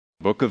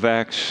Book of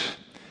Acts,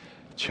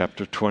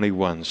 chapter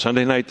 21.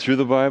 Sunday night through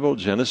the Bible,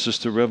 Genesis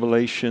to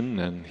Revelation,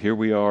 and here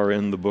we are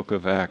in the book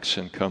of Acts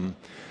and come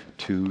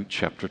to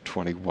chapter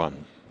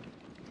 21.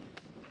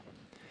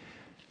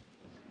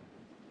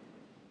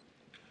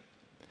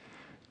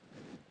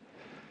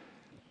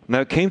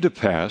 Now it came to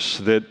pass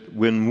that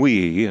when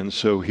we, and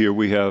so here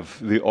we have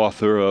the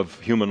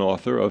human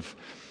author of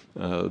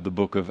the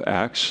book of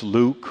Acts,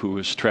 Luke, who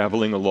is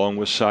traveling along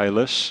with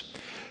Silas,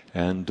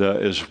 and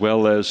as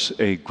well as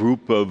a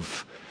group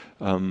of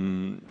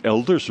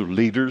elders or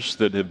leaders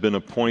that have been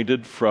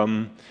appointed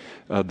from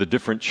the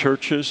different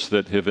churches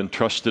that have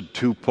entrusted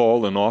to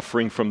Paul an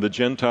offering from the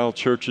Gentile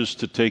churches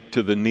to take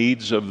to the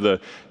needs of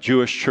the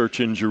Jewish church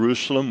in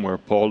Jerusalem, where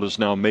Paul is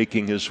now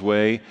making his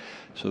way.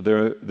 So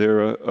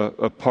they're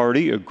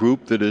a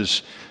group that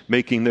is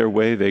making their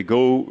way. They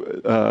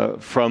go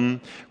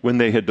from when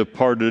they had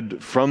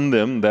departed from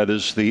them, that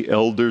is the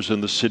elders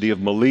in the city of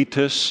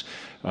Miletus.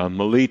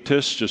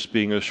 Miletus just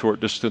being a short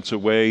distance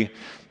away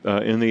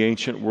in the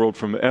ancient world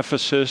from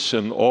Ephesus,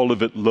 and all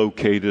of it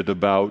located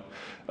about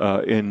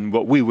in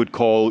what we would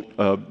call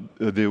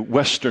the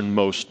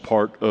westernmost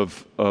part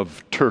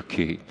of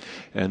Turkey,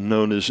 and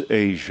known as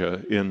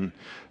Asia in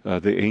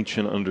the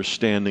ancient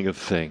understanding of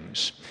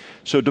things.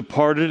 So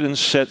departed and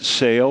set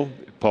sail.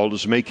 Paul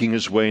is making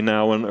his way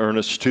now in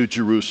earnest to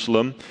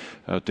Jerusalem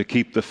to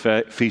keep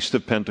the Feast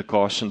of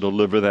Pentecost and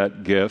deliver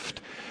that gift.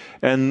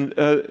 And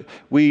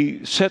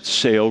we set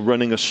sail,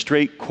 running a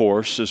straight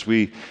course as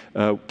we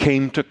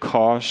came to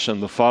Kos,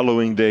 and the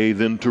following day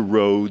then to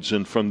Rhodes,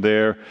 and from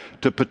there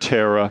to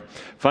Patara.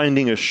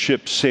 Finding a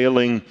ship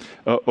sailing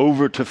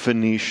over to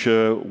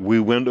Phoenicia, we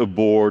went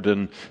aboard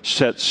and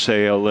set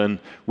sail. And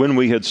when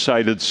we had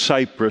sighted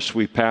Cyprus,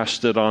 we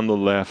passed it on the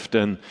left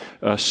and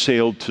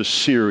sailed to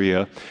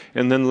Syria,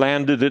 and then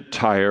landed at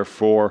Tyre,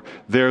 for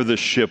there the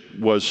ship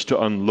was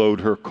to unload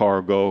her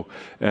cargo.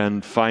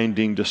 And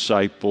finding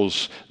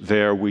disciples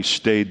there, we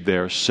stayed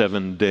there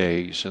 7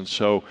 days. And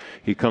so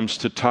he comes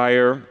to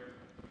Tyre.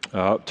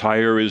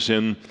 Tyre is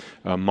in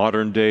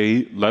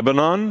modern-day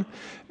Lebanon,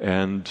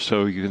 and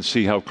so you can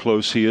see how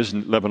close he is,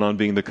 Lebanon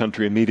being the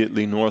country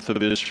immediately north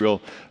of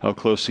Israel, how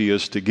close he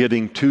is to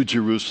getting to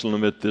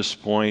Jerusalem at this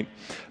point.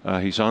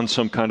 He's on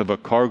some kind of a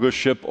cargo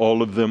ship.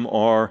 All of them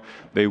are.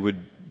 They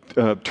would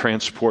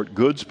transport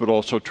goods, but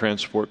also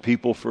transport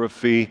people for a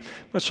fee,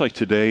 much like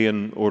today,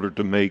 in order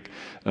to make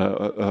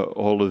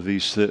all of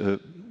these,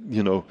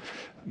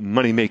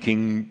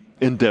 money-making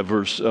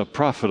endeavors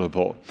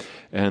profitable.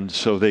 And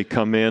so they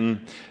come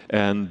in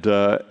and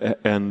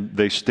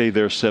they stay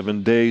there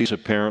 7 days,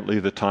 apparently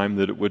the time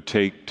that it would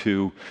take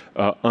to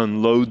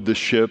unload the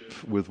ship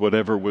with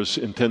whatever was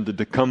intended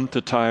to come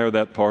to Tyre,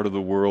 that part of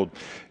the world,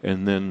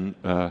 and then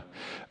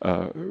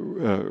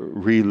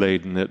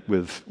reladen it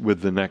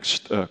with the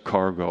next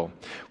cargo.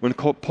 When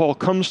Paul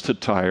comes to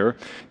Tyre,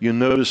 you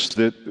notice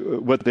that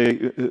what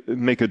they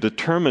make a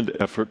determined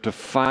effort to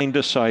find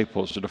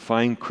disciples, to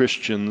find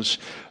Christians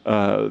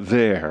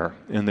there,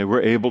 and they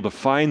were able to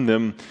find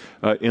them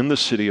in the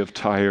city of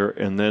Tyre,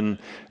 and then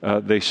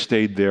they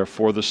stayed there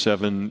for the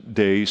 7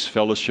 days,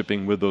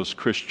 fellowshipping with those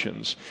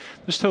Christians.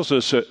 This tells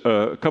us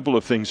a couple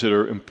of things that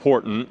are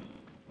important.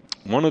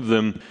 One of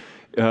them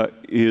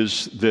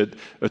is that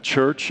a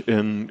church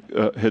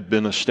had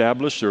been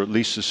established, or at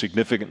least a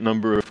significant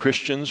number of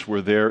Christians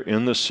were there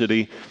in the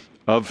city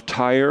of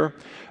Tyre.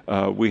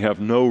 We have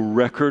no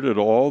record at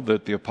all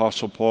that the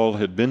Apostle Paul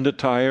had been to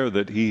Tyre,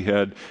 that he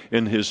had,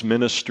 in his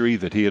ministry,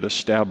 that he had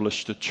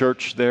established a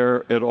church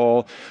there at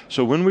all.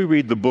 So when we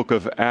read the book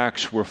of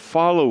Acts, we're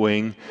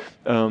following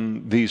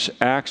these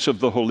acts of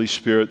the Holy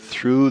Spirit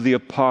through the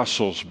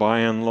apostles by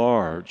and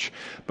large.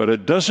 But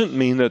it doesn't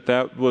mean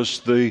that was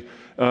the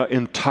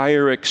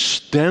entire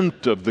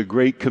extent of the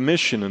Great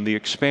Commission and the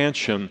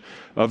expansion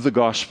of the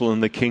gospel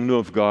and the kingdom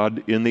of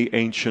God in the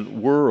ancient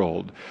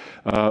world.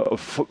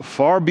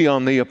 Far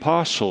beyond the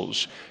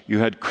apostles, you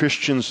had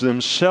Christians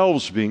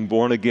themselves being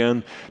born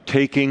again,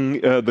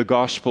 taking the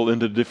gospel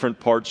into different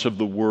parts of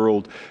the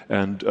world,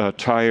 and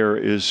Tyre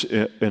is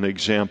an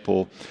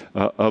example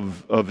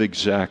of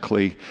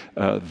exactly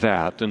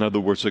that. In other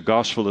words, the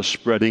gospel is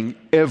spreading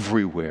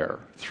everywhere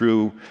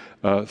through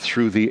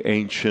the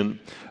ancient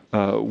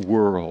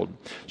world.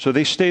 So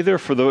they stay there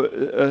for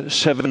the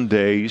 7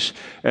 days,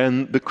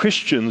 and the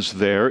Christians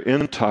there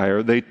in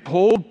Tyre, they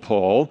told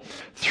Paul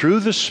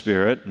through the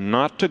Spirit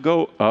not to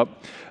go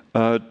up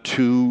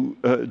to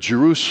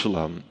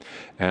Jerusalem.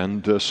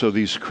 And so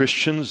these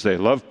Christians, they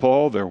love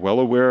Paul, they're well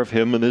aware of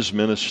him and his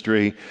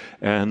ministry,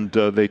 and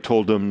they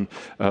told him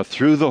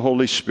through the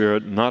Holy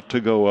Spirit not to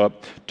go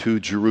up to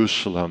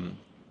Jerusalem.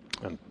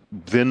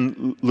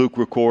 Then Luke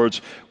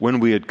records, when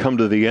we had come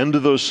to the end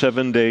of those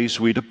 7 days,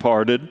 we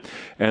departed,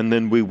 and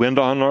then we went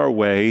on our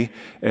way,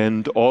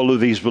 and all of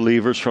these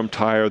believers from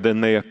Tyre,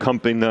 then they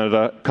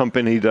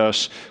accompanied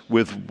us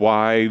with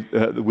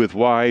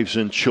wives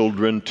and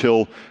children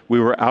till we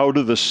were out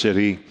of the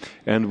city,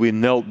 and we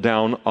knelt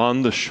down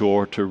on the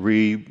shore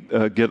to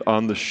get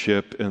on the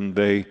ship, and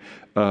they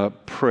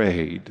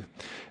prayed.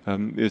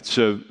 It's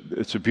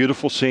a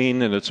beautiful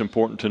scene, and it's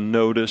important to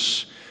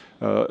notice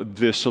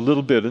this a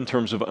little bit in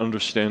terms of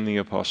understanding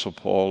the Apostle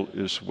Paul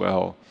as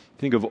well.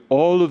 Think of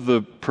all of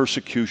the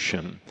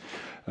persecution,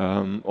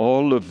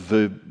 all of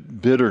the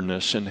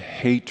bitterness and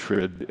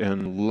hatred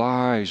and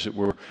lies that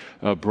were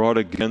brought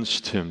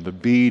against him, the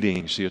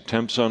beatings, the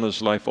attempts on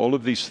his life, all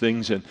of these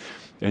things,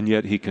 and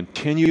yet he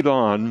continued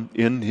on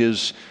in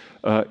his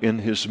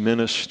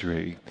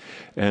ministry.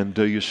 And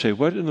you say,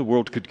 what in the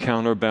world could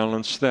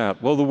counterbalance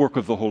that? Well, the work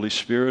of the Holy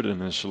Spirit in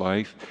his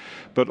life,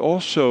 but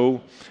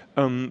also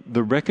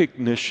the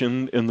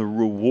recognition and the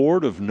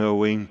reward of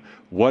knowing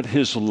what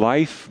his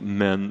life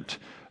meant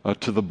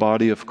to the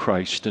body of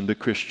Christ and to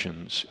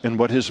Christians, and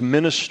what his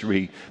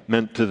ministry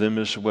meant to them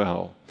as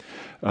well.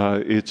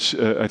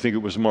 I think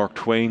it was Mark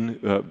Twain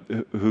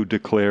who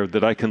declared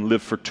that I can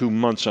live for 2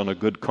 months on a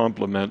good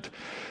compliment.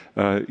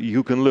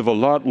 You can live a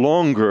lot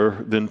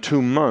longer than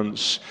 2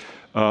 months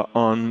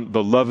on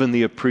the love and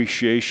the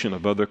appreciation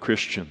of other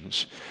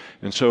Christians.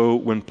 And so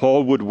when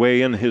Paul would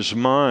weigh in his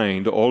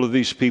mind all of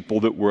these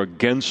people that were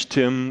against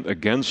him,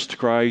 against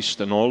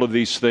Christ, and all of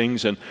these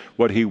things, and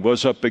what he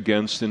was up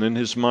against, and in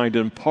his mind,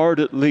 in part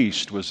at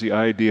least, was the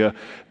idea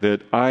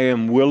that I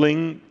am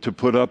willing to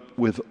put up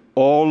with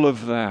all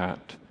of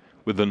that,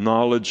 with the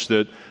knowledge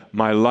that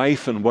my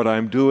life and what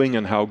I'm doing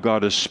and how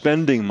God is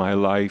spending my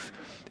life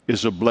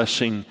is a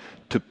blessing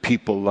to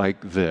people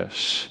like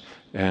this.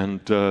 And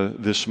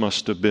this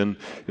must have been,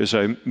 as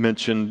I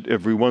mentioned,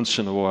 every once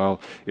in a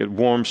while, it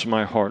warms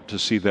my heart to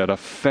see that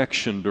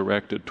affection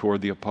directed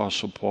toward the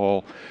Apostle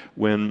Paul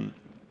when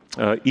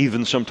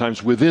even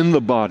sometimes within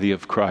the body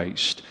of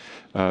Christ,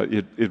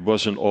 it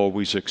wasn't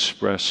always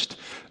expressed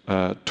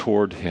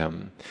toward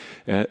him.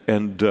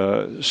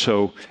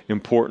 So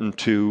important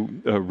to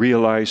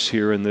realize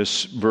here in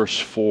this verse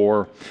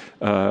 4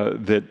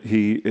 that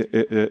he,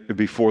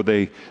 before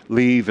they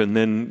leave, and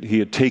then he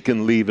had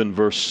taken leave in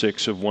verse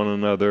 6 of one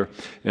another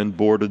and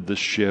boarded the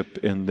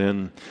ship, and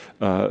then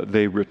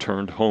they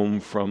returned home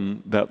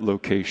from that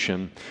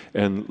location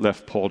and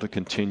left Paul to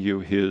continue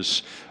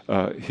his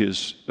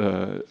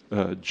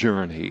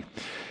journey.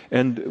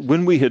 And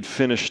when we had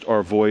finished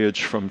our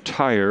voyage from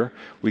Tyre,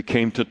 we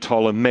came to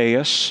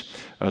Ptolemais.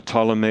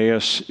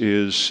 Ptolemais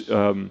is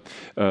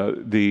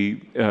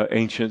the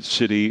ancient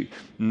city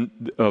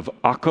of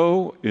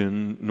Akko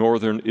in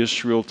northern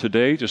Israel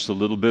today, just a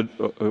little bit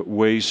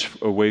ways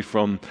away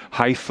from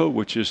Haifa,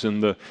 which is in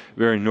the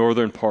very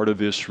northern part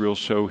of Israel.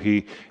 So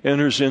he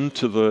enters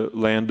into the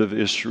land of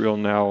Israel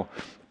now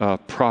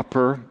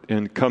proper,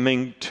 and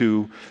coming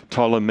to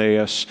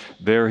Ptolemais,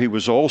 there he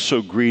was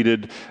also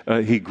greeted.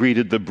 He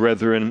greeted the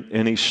brethren,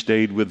 and he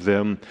stayed with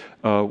them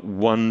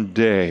 1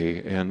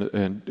 day.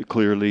 And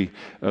clearly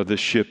the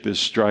ship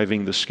is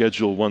driving the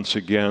schedule once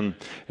again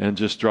and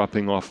just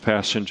dropping off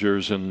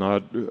passengers and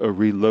not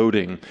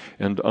reloading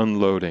and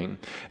unloading.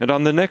 And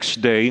on the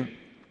next day,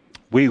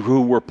 we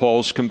who were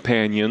Paul's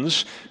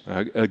companions,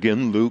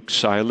 again, Luke,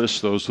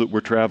 Silas, those that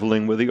were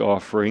traveling with the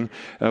offering,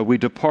 we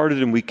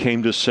departed and we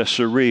came to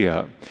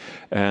Caesarea.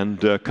 And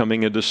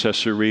coming into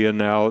Caesarea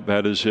now,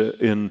 that is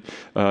in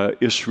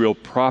Israel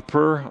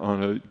proper,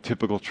 on a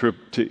typical trip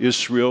to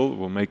Israel.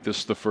 We'll make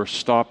this the first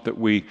stop that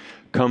we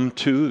come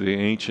to. The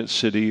ancient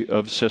city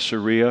of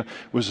Caesarea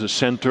was the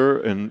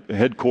center and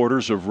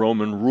headquarters of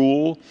Roman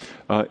rule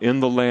in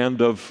the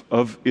land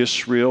of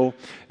Israel.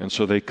 And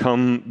so they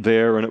come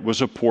there, and it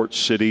was a port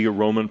city, a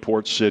Roman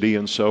port city,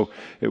 and so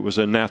it was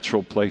a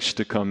natural place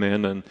to come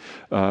in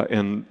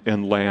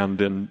and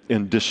land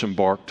and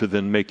disembark to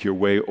then make your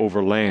way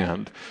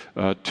overland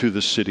to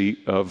the city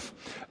of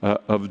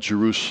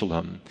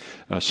Jerusalem.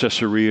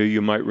 Caesarea,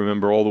 you might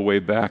remember all the way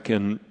back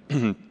in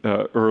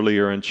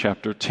earlier in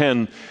chapter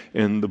 10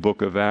 in the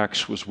book of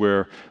Acts, was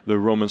where the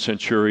Roman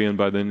centurion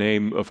by the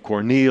name of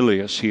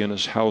Cornelius, he and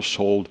his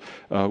household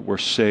were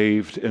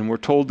saved. And we're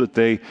told that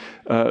they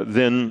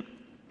then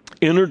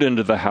entered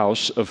into the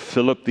house of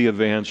Philip the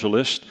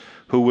evangelist,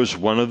 who was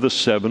one of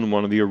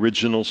the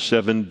original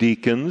 7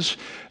 deacons,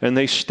 and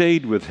they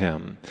stayed with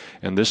him.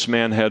 And this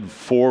man had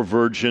 4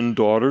 virgin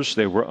daughters.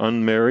 They were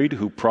unmarried,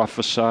 who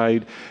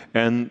prophesied,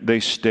 and they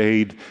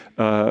stayed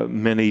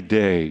many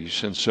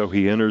days. And so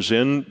he enters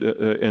in,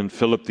 and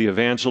Philip the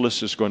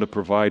evangelist is going to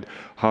provide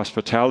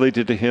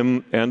hospitality to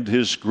him and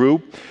his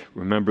group.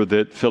 Remember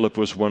that Philip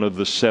was one of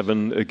the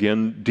 7,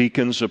 again,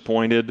 deacons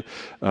appointed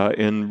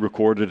and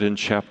recorded in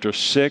chapter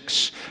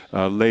 6.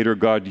 Later,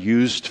 God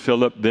used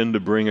Philip then to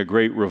bring a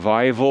great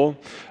revival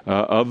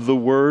of the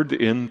word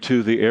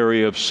into the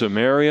area of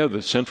Samaria,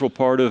 the central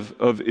part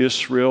of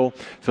Israel.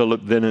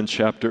 Philip then in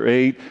chapter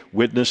 8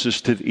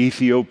 witnesses to the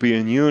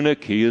Ethiopian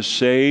eunuch. He is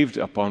saved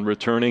upon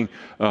returning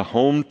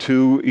home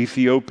to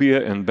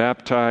Ethiopia and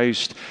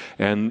baptized.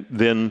 And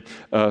then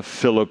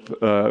Philip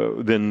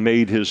then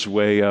made his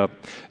way up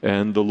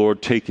and the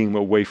Lord taking him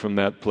away from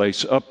that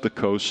place up the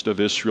coast of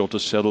Israel to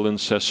settle in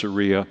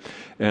Caesarea,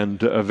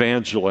 and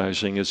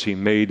evangelizing as he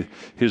made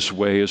his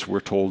way, as we're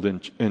told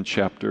in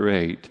chapter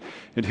 8.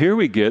 And here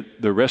we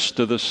get the rest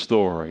of the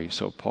story.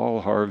 So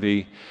Paul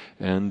Harvey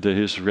and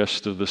his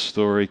rest of the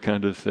story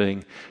kind of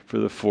thing for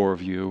the four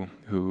of you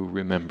who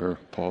remember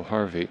Paul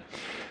Harvey.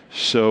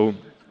 So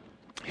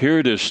here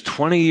it is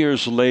 20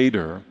 years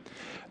later,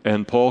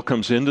 and Paul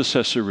comes into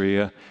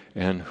Caesarea,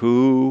 and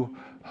who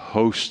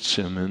hosts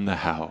him in the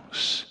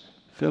house?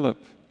 Philip.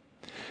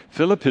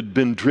 Philip had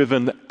been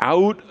driven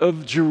out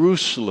of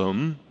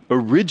Jerusalem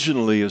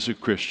originally as a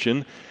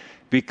Christian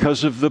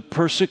because of the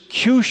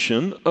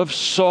persecution of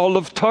Saul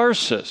of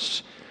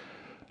Tarsus,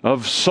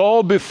 of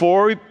Saul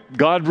before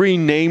God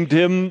renamed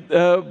him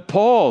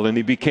Paul, and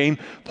he became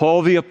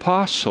Paul the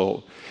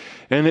Apostle.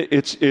 And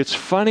it's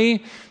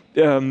funny,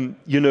 you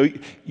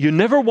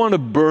never want to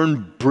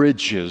burn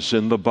bridges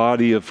in the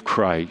body of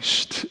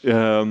Christ.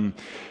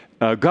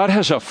 God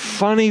has a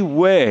funny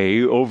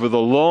way over the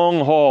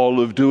long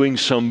haul of doing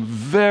some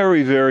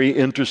very, very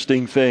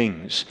interesting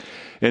things.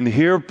 And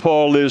here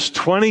Paul is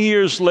 20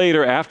 years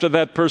later after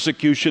that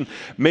persecution,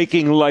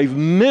 making life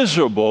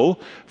miserable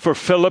for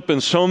Philip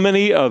and so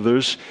many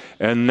others.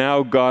 And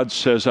now God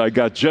says, I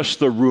got just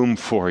the room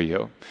for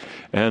you.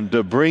 And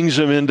brings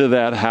him into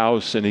that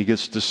house, and he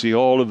gets to see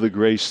all of the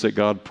grace that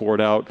God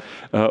poured out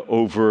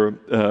over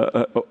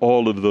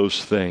all of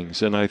those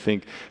things. And I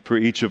think for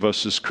each of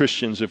us as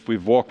Christians, if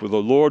we've walked with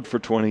the Lord for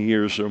 20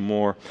 years or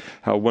more,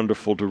 how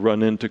wonderful to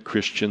run into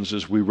Christians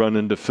as we run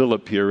into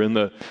Philip here in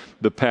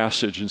the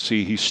passage and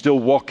see he's still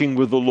walking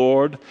with the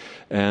Lord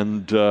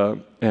and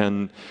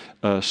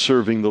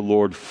serving the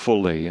Lord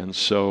fully. And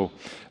so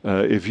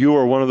if you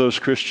are one of those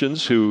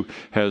Christians who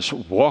has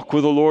walked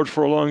with the Lord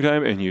for a long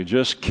time and you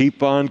just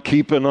keep on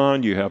keeping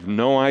on, you have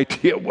no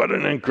idea what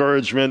an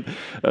encouragement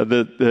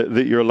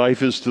that your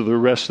life is to the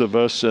rest of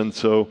us. And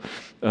so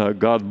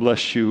God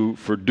bless you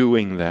for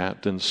doing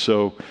that. And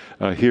so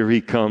here he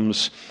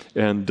comes,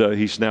 and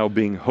he's now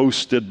being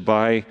hosted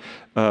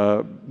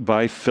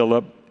by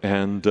Philip.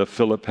 And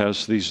Philip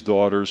has these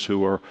daughters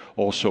who are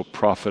also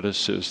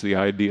prophetesses. The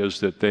idea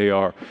is that they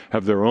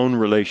have their own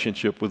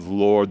relationship with the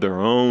Lord, their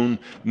own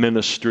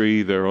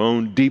ministry, their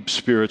own deep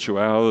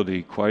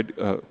spirituality, quite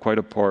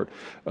apart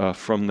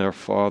from their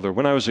father.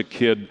 When I was a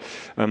kid,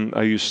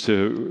 I used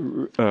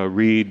to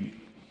read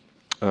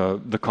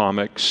the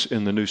comics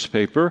in the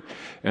newspaper,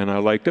 and I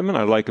liked them, and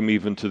I like them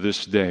even to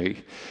this day.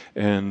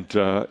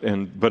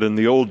 But in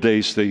the old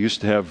days, they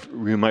used to have,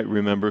 you might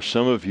remember,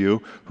 some of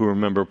you who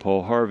remember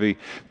Paul Harvey,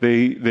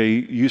 they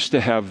used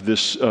to have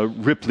this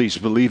Ripley's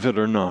Believe It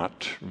or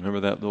Not. Remember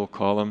that little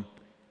column?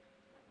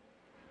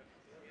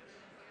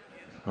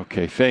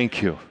 Okay,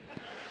 thank you.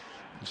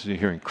 I was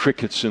hearing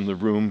crickets in the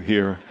room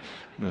here,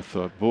 and I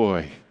thought,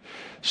 boy,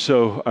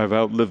 so I've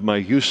outlived my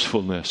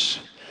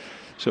usefulness.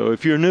 So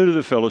if you're new to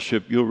the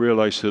fellowship, you'll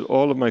realize that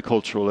all of my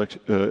cultural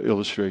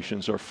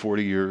illustrations are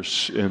 40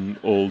 years and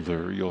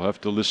older. You'll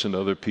have to listen to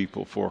other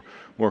people for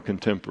more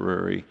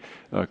contemporary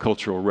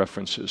cultural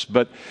references.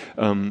 But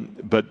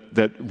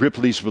that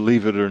Ripley's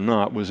Believe It or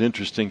Not was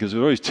interesting because it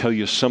would always tell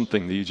you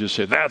something that you just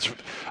say,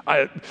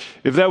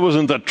 if that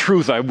wasn't the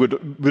truth,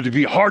 would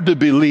be hard to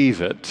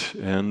believe it.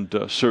 And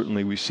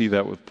certainly we see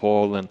that with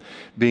Paul and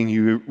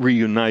being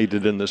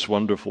reunited in this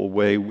wonderful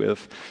way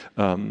with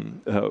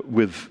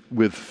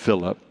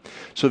Philip.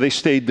 So they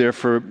stayed there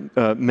for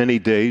many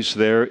days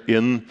there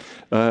in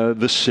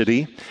the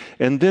city.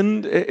 And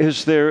then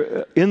as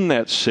they're in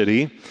that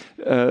city,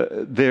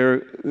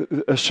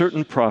 a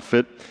certain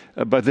prophet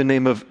by the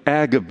name of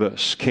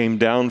Agabus came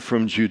down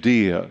from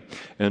Judea,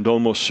 and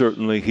almost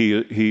certainly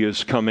he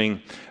is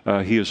coming.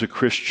 He is a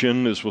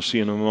Christian, as we'll see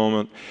in a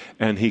moment,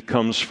 and he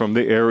comes from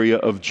the area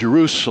of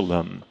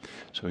Jerusalem.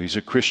 So he's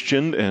a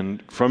Christian,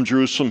 and from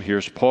Jerusalem,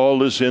 here's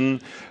Paul is in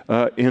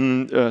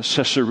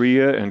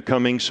Caesarea and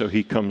coming, so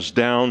he comes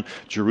down.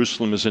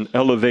 Jerusalem is an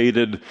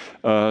elevated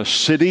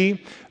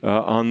city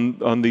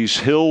on these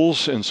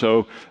hills, and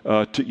so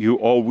you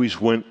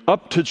always went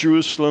up to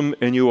Jerusalem,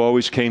 and you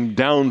always came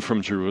down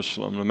from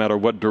Jerusalem, no matter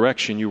what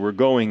direction you were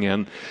going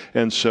in.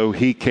 And so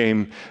he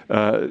came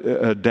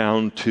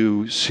down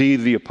to see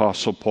the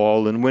Apostle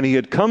Paul, and when he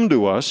had come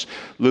to us,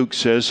 Luke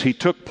says, he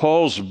took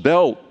Paul's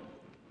belt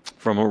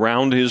from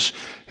around his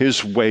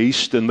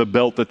waist, and the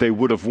belt that they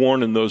would have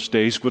worn in those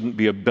days wouldn't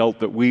be a belt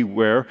that we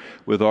wear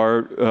with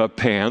our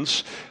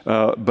pants,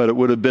 but it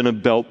would have been a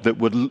belt that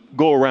would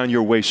go around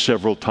your waist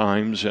several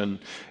times, and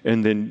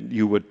then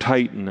you would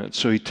tighten it.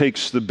 So he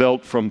takes the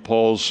belt from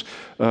Paul's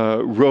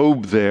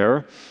robe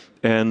there,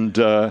 and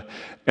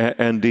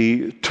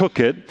he took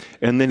it,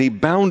 and then he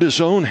bound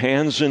his own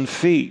hands and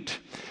feet.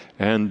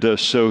 And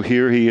so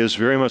here he is,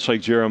 very much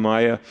like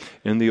Jeremiah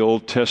in the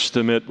Old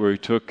Testament, where he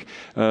took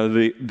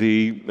the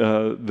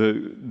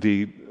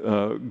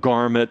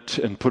garment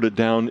and put it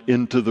down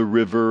into the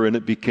river, and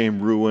it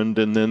became ruined.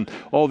 And then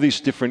all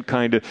these different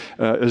kind of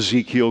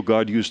Ezekiel,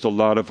 God used a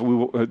lot of.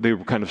 They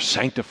were kind of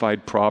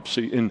sanctified props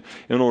in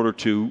order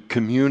to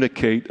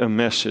communicate a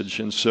message.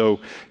 And so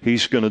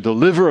he's going to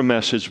deliver a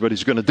message, but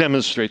he's going to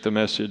demonstrate the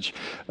message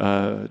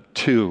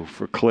too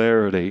for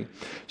clarity.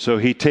 So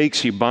he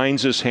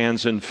binds his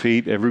hands and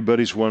feet.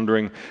 Everybody's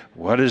wondering,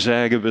 what is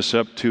Agabus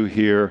up to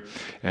here?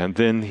 And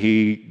then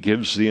he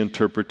gives the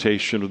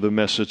interpretation of the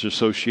message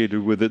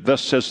associated with it.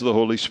 Thus says the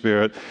Holy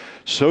Spirit,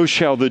 so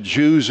shall the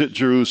Jews at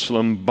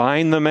Jerusalem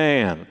bind the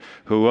man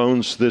who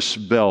owns this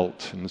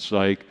belt. And it's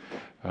like,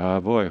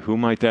 boy, who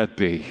might that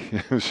be?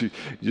 You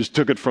just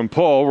took it from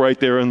Paul right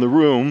there in the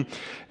room.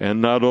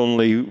 And not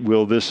only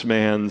will this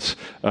man's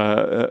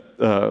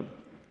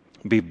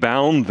be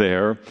bound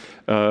there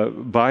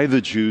by the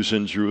Jews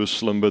in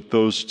Jerusalem, but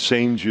those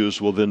same Jews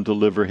will then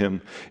deliver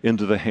him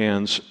into the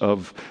hands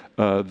of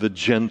the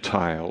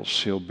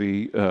Gentiles. He'll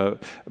be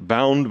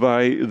bound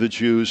by the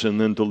Jews and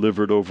then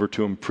delivered over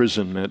to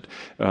imprisonment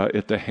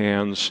at the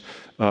hands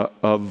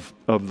of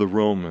the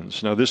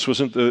Romans. Now, this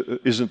isn't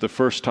the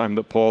first time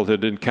that Paul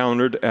had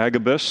encountered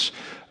Agabus.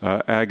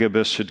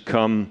 Agabus had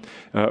come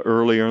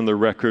earlier in the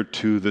record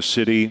to the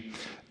city,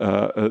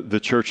 the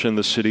church in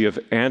the city of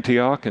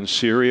Antioch in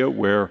Syria,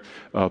 where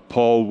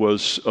Paul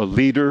was a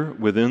leader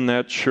within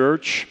that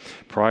church.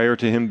 Prior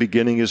to him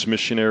beginning his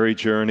missionary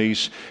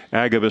journeys,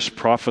 Agabus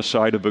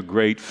prophesied of a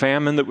great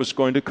famine that was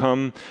going to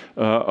come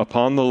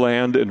upon the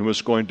land and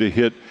was going to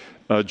hit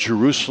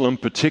Jerusalem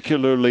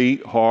particularly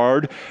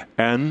hard,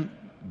 and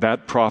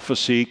that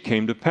prophecy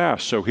came to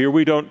pass. So here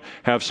we don't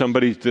have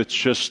somebody that's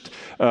just,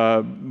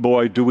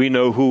 boy, do we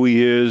know who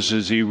he is?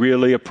 Is he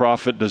really a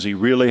prophet? Does he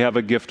really have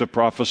a gift of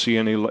prophecy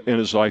in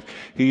his life?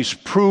 He's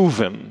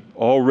proven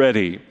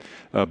already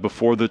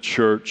before the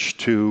church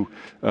to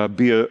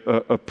be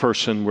a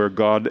person where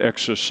God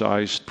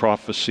exercised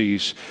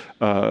prophecies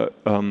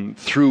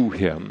through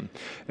him.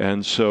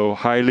 And so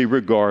highly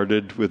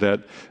regarded with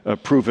that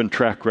proven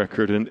track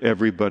record, and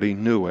everybody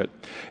knew it.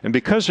 And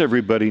because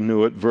everybody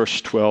knew it,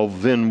 verse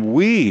 12, then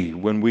we,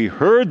 when we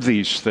heard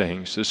these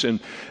things,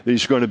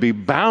 he's going to be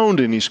bound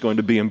and he's going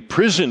to be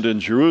imprisoned in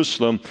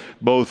Jerusalem,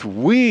 both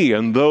we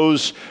and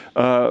those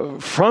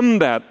from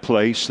that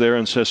place there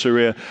in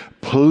Caesarea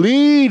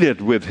pleaded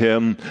with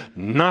him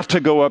not to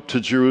go up to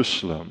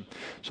Jerusalem.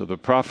 So the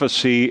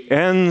prophecy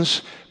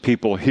ends,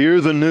 people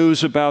hear the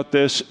news about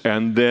this,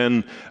 and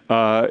then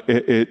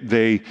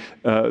they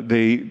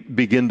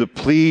begin to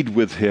plead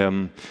with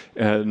him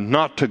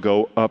not to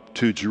go up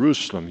to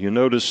Jerusalem. You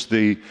notice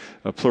the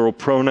plural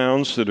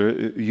pronouns that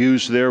are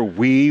used there.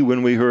 We,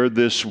 when we heard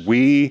this,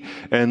 we,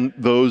 and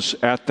those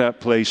at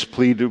that place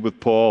pleaded with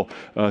Paul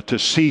to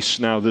cease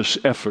now this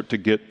effort to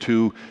get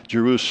to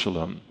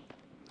Jerusalem.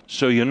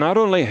 So you not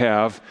only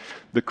have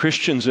the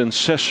Christians in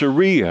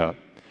Caesarea,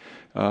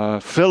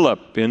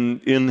 Philip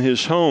in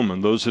his home,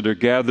 and those that are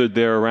gathered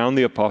there around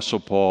the Apostle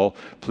Paul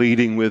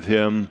pleading with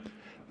him,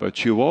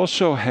 but you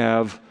also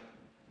have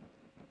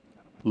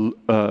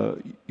Luke,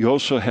 you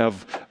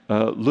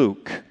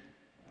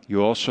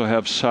also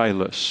have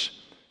Silas,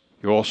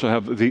 you also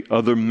have the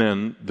other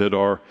men that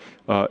are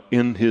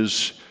in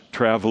his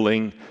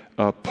traveling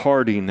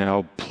party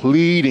now,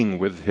 pleading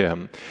with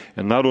him,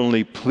 and not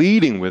only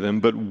pleading with him,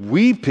 but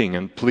weeping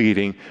and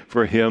pleading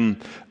for him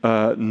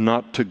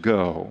not to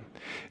go.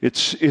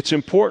 It's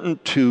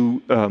important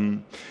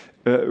to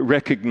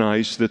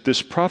recognize that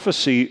this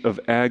prophecy of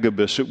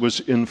Agabus, it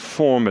was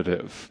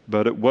informative,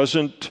 but it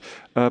wasn't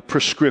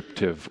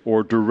prescriptive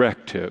or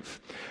directive.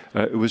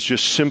 It was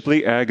just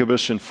simply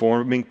Agabus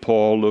informing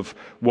Paul of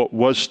what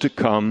was to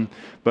come,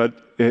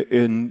 but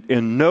in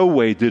no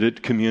way did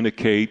it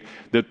communicate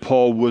that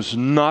Paul was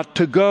not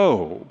to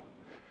go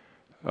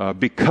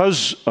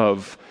because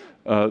of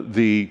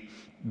the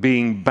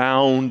being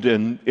bound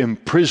and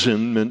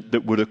imprisonment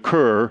that would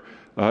occur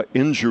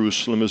in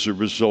Jerusalem as a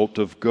result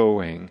of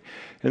going.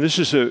 And this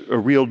is a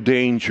real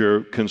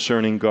danger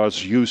concerning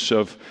God's use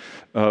of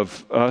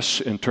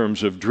us in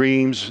terms of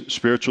dreams,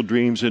 spiritual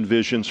dreams and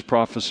visions,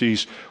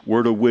 prophecies,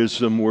 word of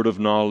wisdom, word of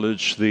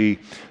knowledge, the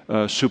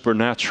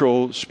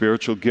supernatural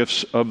spiritual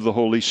gifts of the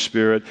Holy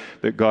Spirit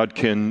that God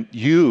can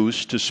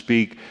use to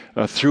speak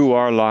through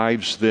our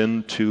lives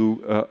then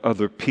to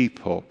other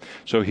people.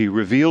 So he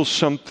reveals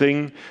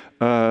something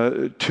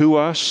to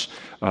us.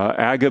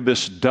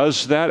 Agabus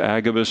does that.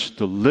 Agabus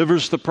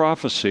delivers the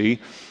prophecy,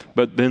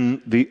 but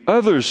then the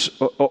others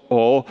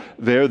all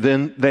there,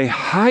 then they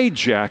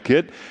hijack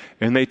it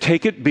and they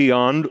take it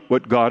beyond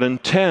what God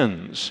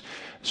intends.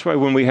 That's why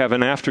when we have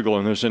an afterglow,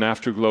 and there's an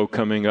afterglow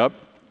coming up,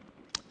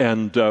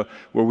 and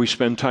where we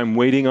spend time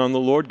waiting on the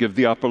Lord, give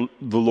the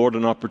Lord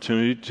an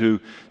opportunity to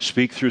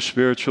speak through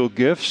spiritual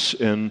gifts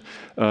in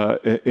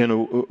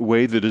a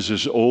way that is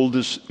as old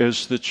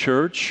as the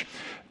church.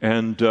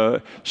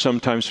 And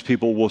sometimes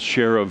people will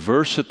share a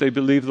verse that they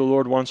believe the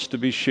Lord wants to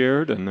be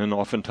shared, and then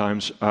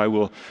oftentimes I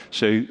will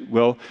say,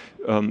 well,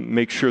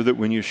 make sure that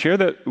when you share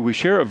that, we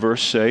share a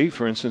verse, say,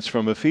 for instance,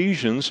 from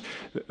Ephesians.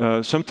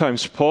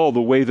 Sometimes Paul,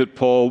 the way that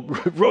Paul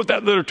wrote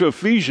that letter to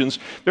Ephesians,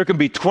 there can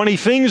be 20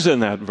 things in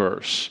that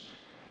verse.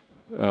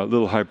 A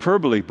little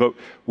hyperbole, but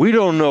we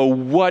don't know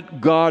what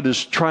God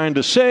is trying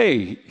to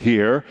say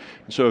here.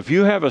 So if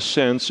you have a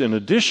sense, in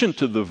addition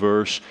to the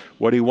verse,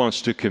 what he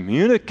wants to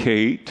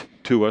communicate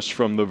to us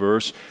from the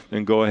verse,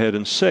 then go ahead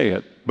and say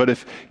it. But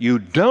if you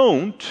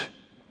don't,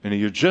 and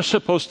you're just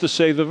supposed to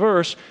say the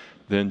verse,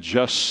 then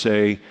just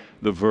say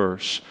the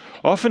verse.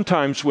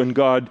 Oftentimes when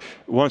God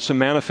wants to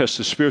manifest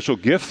a spiritual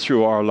gift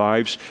through our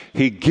lives,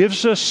 he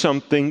gives us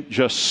something,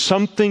 just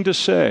something to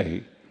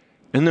say,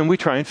 and then we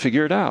try and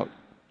figure it out.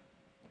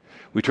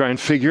 We try and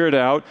figure it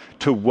out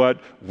to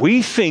what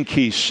we think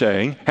he's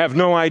saying, have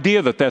no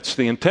idea that that's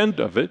the intent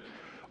of it,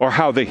 or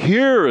how the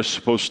hearer is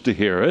supposed to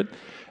hear it.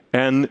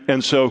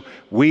 And so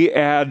we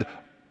add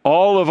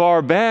all of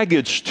our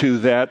baggage to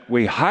that.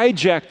 We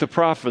hijack the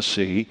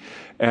prophecy,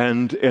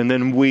 and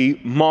then we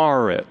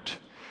mar it.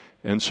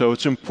 And so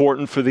it's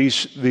important for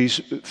these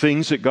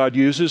things that God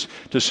uses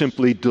to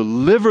simply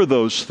deliver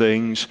those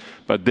things,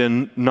 but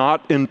then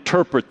not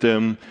interpret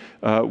them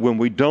when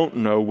we don't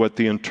know what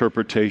the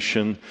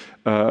interpretation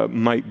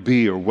might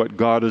be, or what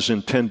God is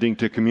intending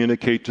to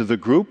communicate to the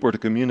group or to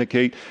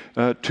communicate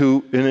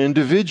to an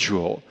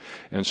individual.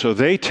 And so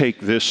they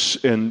take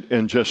this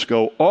and just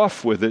go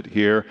off with it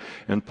here.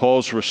 And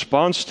Paul's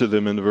response to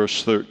them in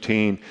verse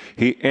 13,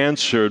 he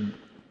answered,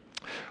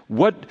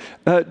 "What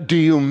do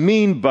you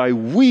mean by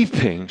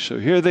weeping?" So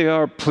here they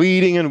are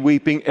pleading and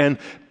weeping and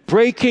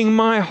breaking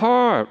my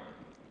heart.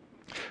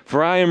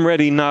 "For I am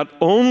ready not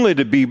only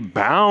to be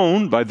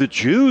bound by the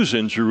Jews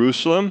in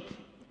Jerusalem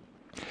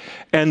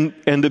and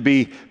to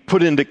be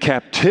put into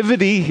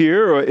captivity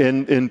here or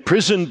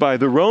imprisoned by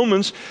the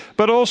Romans,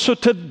 but also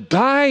to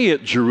die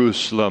at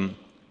Jerusalem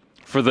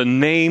for the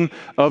name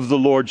of the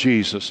Lord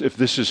Jesus." If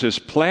this is his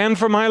plan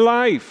for my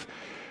life,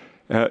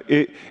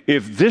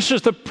 if this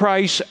is the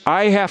price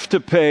I have to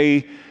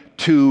pay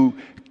to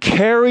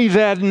carry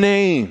that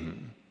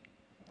name,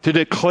 to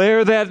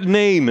declare that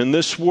name in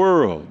this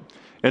world,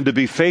 and to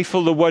be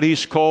faithful to what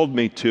he's called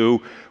me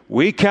to,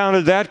 we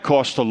counted that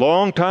cost a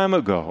long time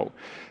ago.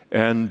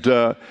 And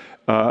so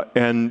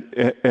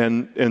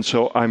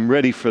I'm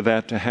ready for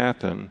that to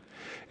happen.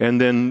 And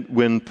then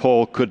when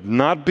Paul could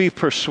not be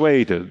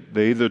persuaded,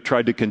 they either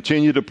tried to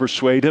continue to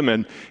persuade him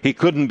and he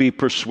couldn't be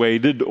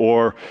persuaded,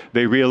 or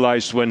they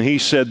realized when he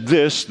said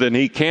this, then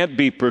he can't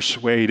be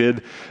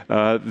persuaded,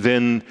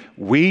 then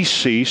we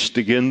ceased,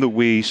 again the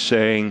we,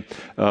 saying,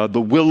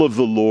 "The will of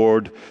the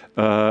Lord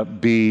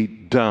be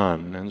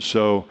done." And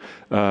so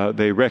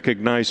they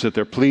recognized that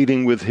they're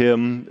pleading with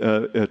him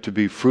to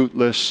be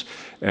fruitless,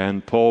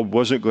 and Paul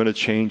wasn't going to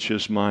change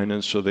his mind,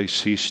 and so they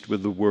ceased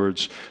with the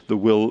words, "The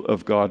will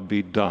of God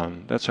be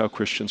done." That's how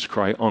Christians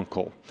cry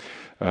uncle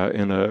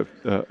in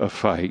a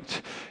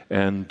fight.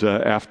 And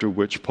after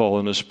which Paul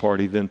and his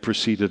party then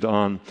proceeded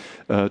on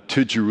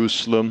to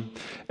Jerusalem.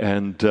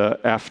 And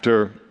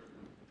after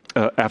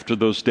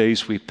those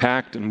days, we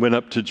packed and went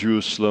up to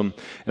Jerusalem,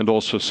 and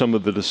also some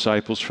of the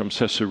disciples from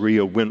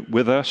Caesarea went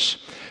with us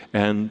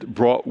and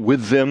brought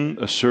with them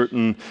a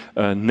certain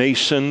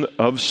Nason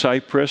of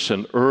Cyprus,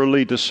 an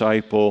early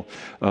disciple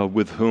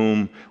with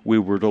whom we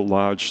were to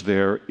lodge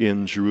there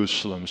in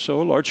Jerusalem.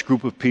 So a large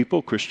group of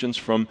people, Christians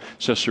from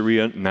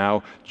Caesarea,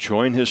 now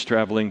join his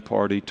traveling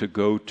party to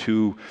go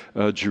to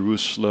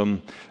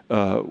Jerusalem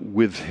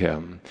with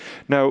him.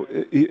 Now,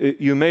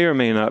 you may or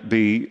may not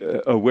be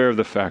aware of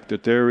the fact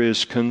that there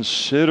is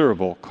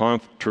considerable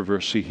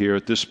controversy here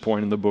at this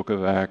point in the book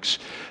of Acts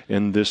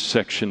in this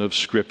section of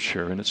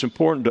Scripture. And it's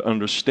important to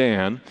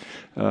understand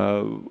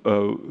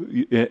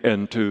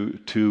and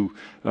to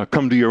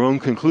come to your own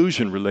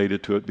conclusion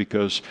related to it,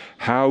 because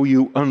how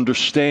you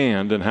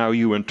understand and how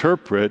you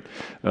interpret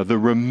the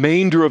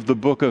remainder of the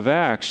book of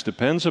Acts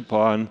depends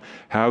upon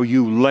how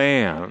you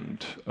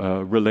land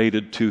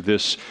related to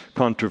this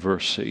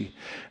controversy.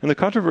 And the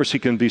controversy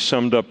can be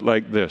summed up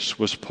like this: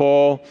 was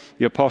Paul,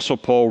 the Apostle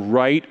Paul,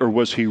 right, or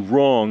was he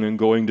wrong in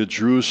going to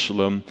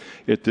Jerusalem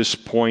at this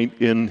point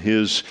in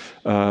his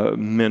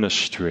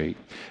ministry?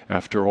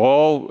 After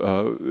all,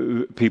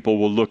 people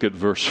will look at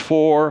verse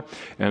 4,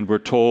 and we're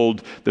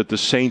told that the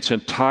saints in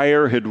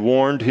Tyre had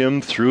warned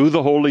him through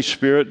the Holy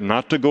Spirit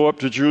not to go up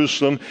to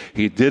Jerusalem.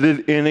 He did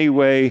it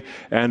anyway,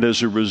 and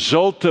as a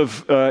result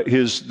of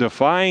his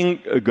defying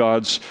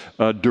God's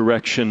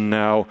direction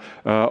now,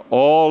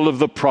 all of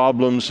the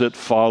problems that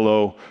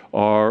follow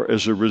are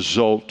as a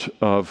result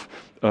of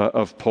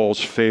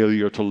Paul's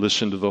failure to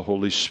listen to the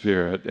Holy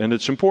Spirit. And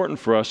it's important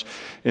for us,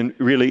 and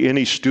really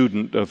any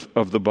student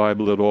of the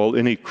Bible at all,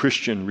 any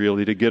Christian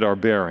really, to get our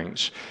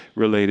bearings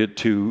related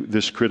to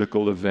this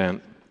critical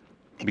event,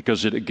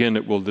 because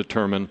it will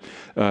determine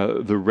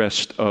the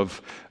rest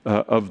of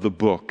the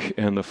book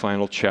and the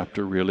final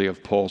chapter really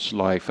of Paul's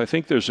life. I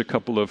think there's a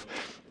couple of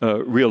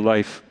real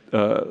life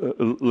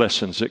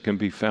lessons that can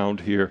be found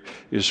here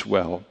as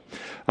well.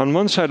 On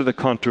one side of the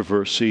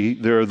controversy,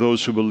 there are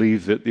those who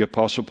believe that the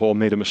Apostle Paul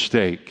made a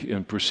mistake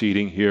in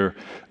proceeding here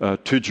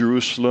to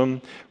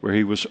Jerusalem, where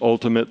he was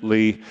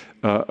ultimately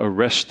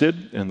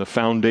arrested, and the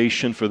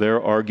foundation for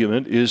their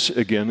argument is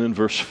again in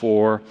verse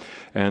 4.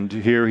 And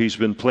here he's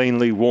been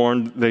plainly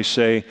warned, they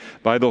say,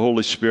 by the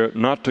Holy Spirit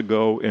not to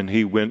go, and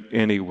he went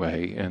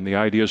anyway. And the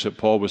idea is that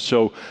Paul was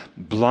so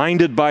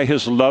blinded by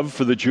his love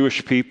for the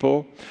Jewish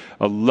people,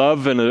 a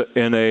love and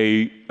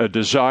a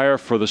desire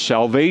for the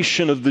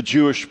salvation of the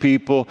Jewish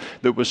people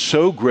that was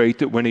so great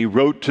that when he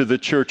wrote to the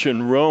church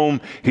in Rome,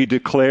 he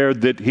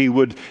declared that he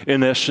would,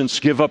 in essence,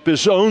 give up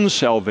his own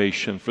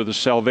salvation for the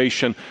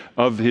salvation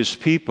of his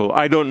people.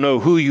 I don't know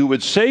who you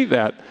would say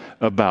that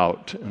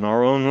about in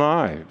our own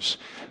lives.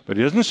 But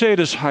he doesn't say it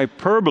as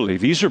hyperbole.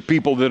 These are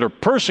people that are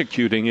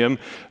persecuting him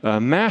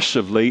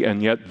massively,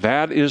 and yet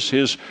that is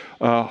his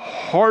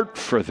heart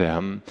for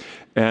them,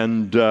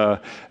 and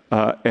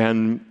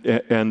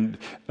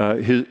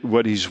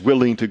what he's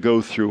willing to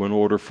go through in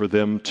order for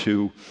them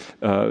to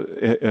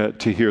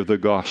hear the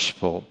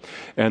gospel.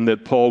 And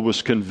that Paul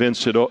was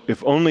convinced that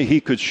if only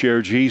he could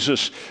share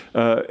Jesus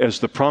as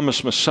the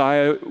promised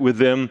Messiah with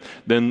them,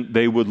 then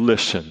they would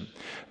listen.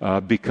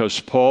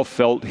 Because Paul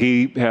felt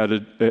he had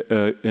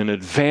an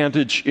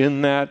advantage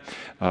in that.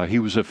 He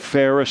was a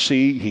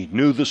Pharisee. He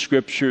knew the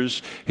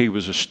Scriptures. He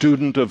was a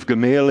student of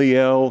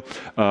Gamaliel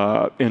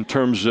in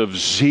terms of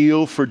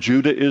zeal for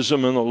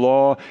Judaism and the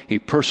law. He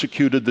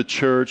persecuted the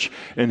church,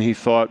 and he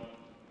thought,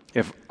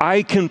 if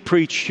I can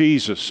preach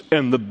Jesus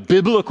and the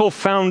biblical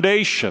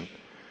foundation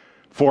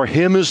for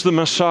him as the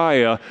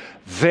Messiah,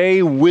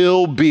 they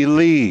will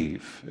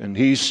believe. And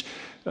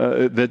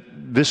that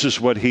this is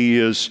what he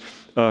is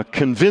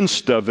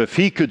convinced of, if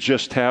he could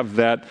just have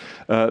that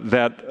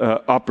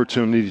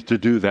opportunity to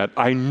do that.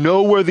 I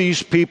know where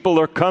these people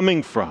are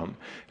coming from,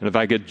 and if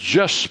I could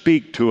just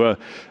speak to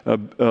a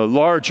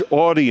large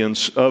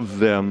audience of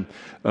them,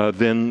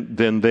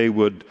 then they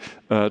would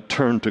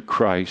turn to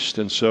Christ.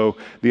 And so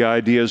the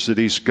idea is that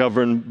he's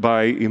governed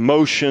by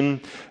emotion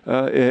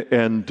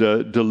and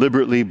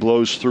deliberately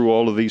blows through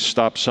all of these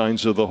stop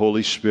signs of the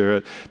Holy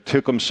Spirit,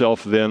 took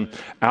himself then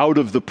out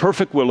of the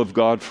perfect will of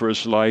God for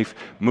his life,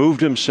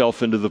 moved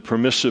himself into the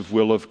permissive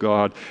will of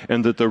God,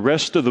 and that the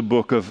rest of the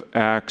book of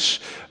Acts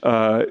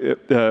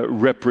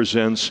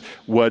represents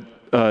what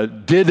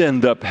did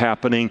end up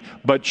happening,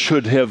 but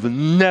should have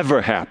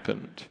never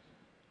happened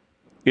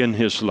in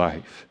his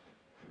life.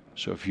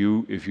 So if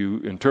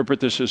you interpret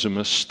this as a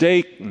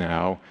mistake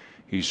now,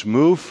 he's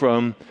moved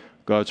from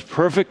God's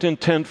perfect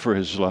intent for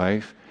his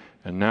life,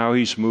 and now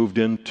he's moved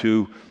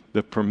into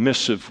the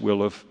permissive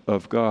will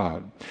of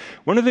God.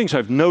 One of the things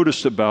I've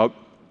noticed about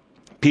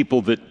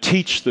people that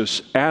teach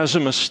this as a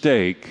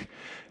mistake,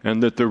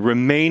 and that the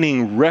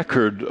remaining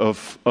record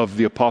of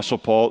the Apostle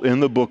Paul in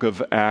the book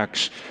of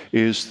Acts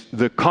is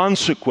the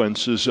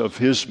consequences of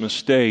his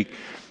mistake,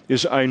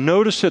 is I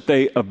notice that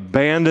they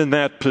abandon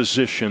that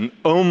position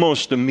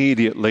almost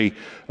immediately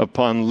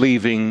upon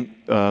leaving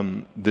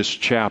this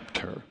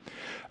chapter,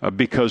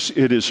 because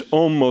it is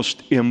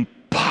almost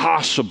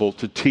impossible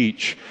to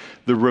teach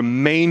the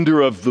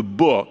remainder of the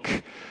book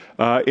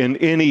in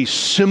any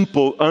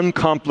simple,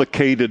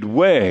 uncomplicated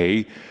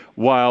way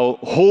while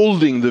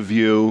holding the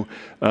view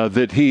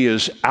that he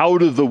is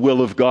out of the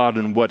will of God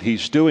in what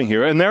he's doing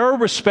here. And there are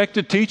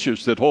respected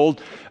teachers that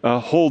hold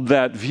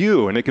that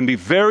view, and it can be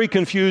very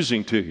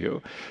confusing to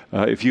you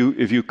if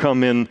you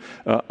come in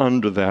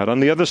under that. On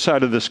the other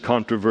side of this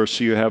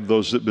controversy, you have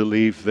those that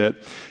believe that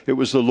it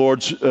was the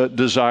Lord's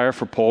desire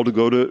for Paul to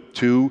go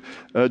to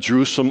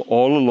Jerusalem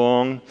all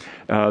along,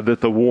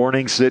 that the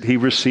warnings that he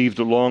received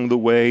along the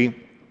way,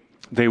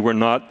 they were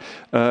not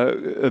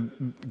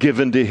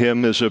given to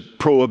him as a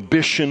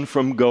prohibition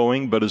from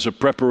going, but as a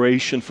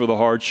preparation for the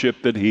hardship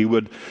that he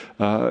would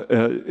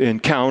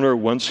encounter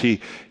once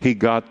he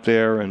got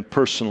there. And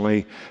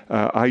personally,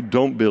 I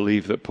don't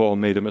believe that Paul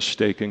made a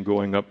mistake in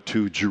going up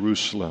to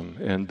Jerusalem,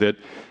 and that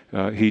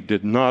he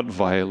did not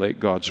violate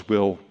God's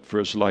will for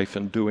his life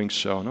in doing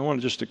so. And I want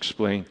to just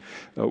explain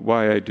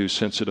why I do,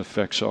 since it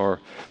affects our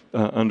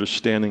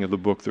understanding of the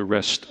book the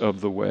rest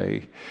of the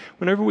way.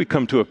 Whenever we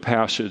come to a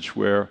passage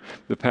where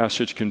the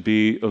passage can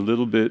be a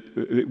little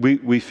bit,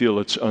 we feel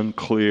it's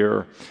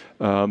unclear,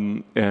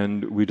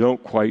 and we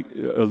don't quite,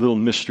 a little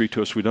mystery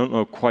to us, we don't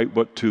know quite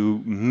what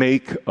to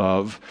make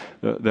of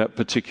that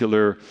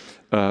particular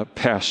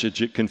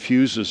passage, it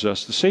confuses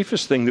us. The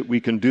safest thing that we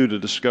can do to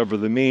discover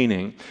the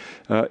meaning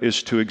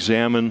is to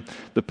examine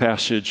the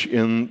passage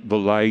in the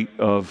light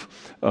of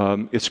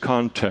its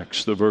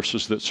context, the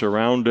verses that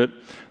surround it,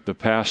 the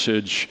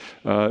passage,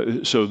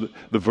 so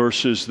the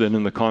verses, then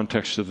in the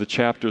context of the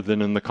chapter,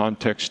 then in the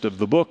context of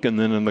the book, and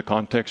then in the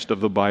context of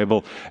the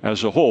Bible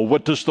as a whole.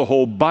 What does the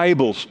whole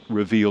Bible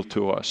reveal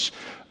to us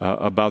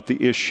about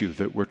the issue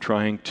that we're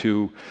trying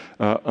to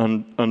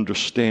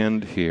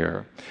understand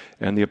here?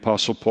 And the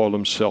Apostle Paul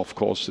himself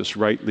calls this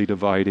rightly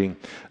dividing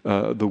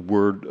the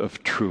word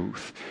of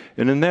truth.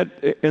 And in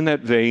that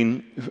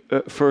vein,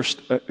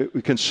 first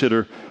we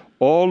consider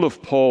all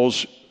of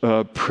Paul's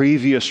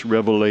previous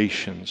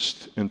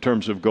revelations in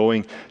terms of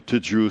going to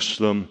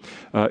Jerusalem,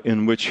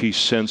 in which he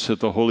sensed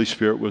that the Holy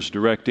Spirit was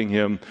directing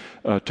him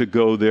to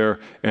go there,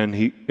 and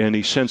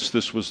he sensed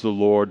this was the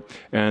Lord,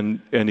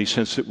 and he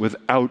sensed it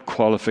without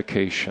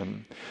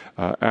qualification.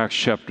 Acts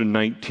chapter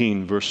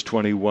 19, verse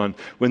 21.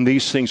 When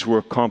these things were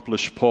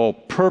accomplished, Paul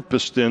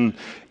purposed in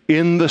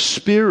the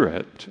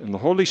Spirit, in the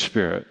Holy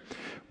Spirit,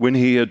 when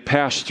he had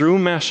passed through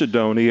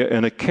Macedonia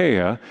and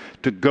Achaia,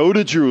 to go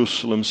to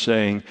Jerusalem,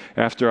 saying,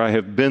 after I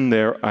have been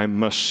there, I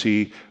must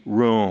see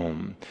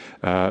Rome.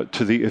 To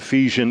the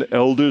Ephesian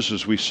elders,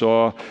 as we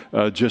saw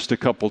just a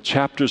couple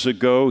chapters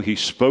ago, he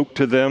spoke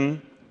to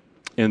them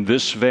in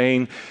this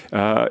vein.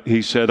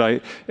 He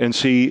said,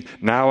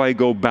 now I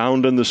go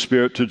bound in the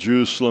Spirit to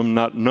Jerusalem,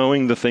 not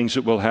knowing the things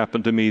that will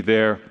happen to me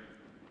there,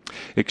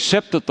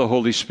 except that the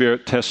Holy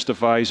Spirit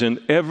testifies in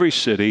every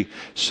city,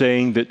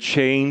 saying that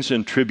chains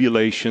and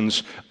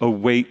tribulations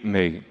await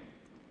me.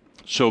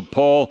 So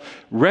Paul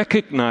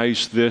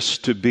recognized this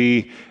to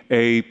be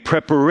a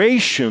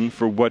preparation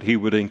for what he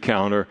would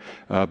encounter,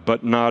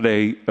 but not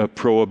a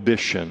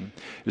prohibition.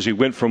 As he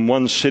went from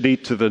one city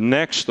to the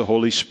next, the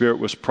Holy Spirit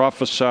was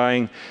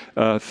prophesying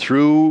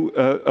through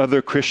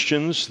other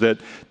Christians that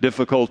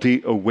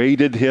difficulty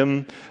awaited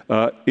him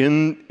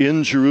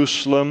in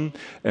Jerusalem.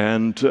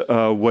 And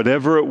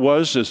whatever it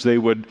was, as they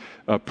would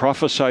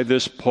prophesy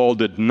this, Paul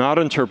did not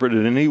interpret it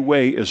in any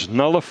way as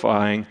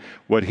nullifying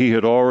what he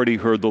had already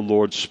heard the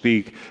Lord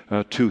speak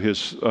into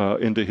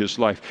his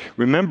life.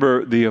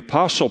 Remember, the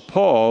Apostle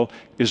Paul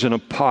is an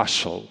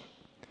apostle.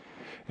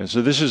 And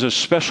so this is a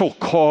special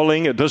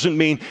calling. It doesn't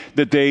mean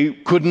that they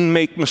couldn't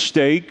make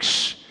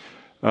mistakes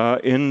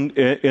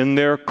in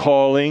their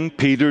calling.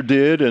 Peter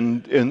did,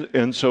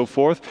 and so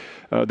forth.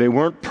 They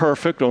weren't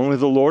perfect. Only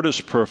the Lord is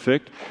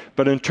perfect.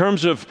 But in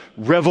terms of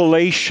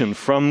revelation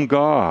from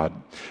God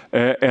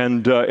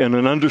and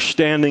an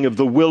understanding of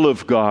the will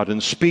of God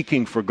and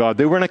speaking for God,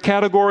 they were in a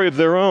category of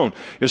their own,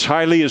 as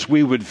highly as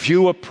we would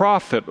view a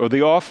prophet or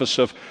the office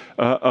of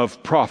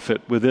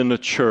prophet within a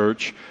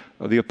church.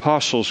 The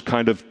apostles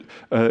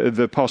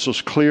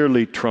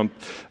clearly trump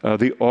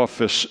the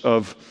office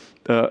of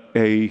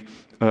a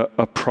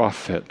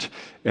prophet,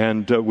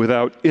 and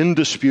without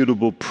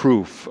indisputable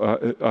proof,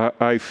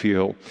 I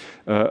feel,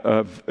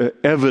 of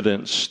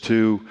evidence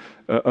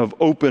of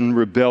open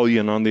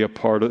rebellion on the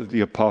part of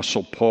the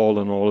Apostle Paul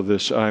and all of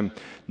this, I'm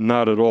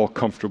not at all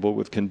comfortable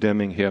with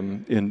condemning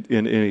him in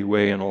any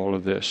way in all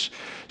of this.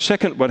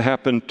 Second, what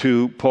happened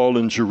to Paul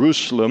in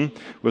Jerusalem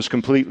was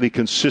completely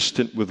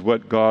consistent with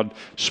what God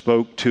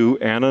spoke to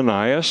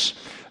Ananias,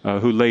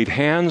 who laid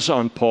hands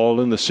on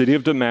Paul in the city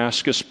of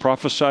Damascus,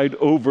 prophesied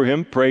over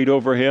him, prayed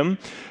over him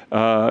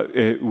at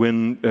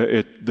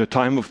the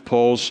time of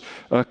Paul's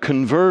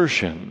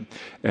conversion.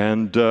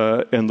 And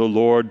the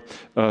Lord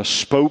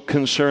spoke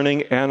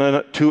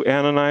to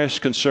Ananias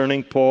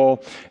concerning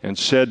Paul and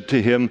said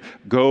to him,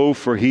 "Go,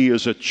 for he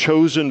is a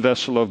chosen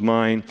vessel of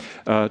mine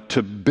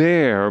to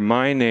bear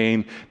my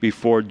name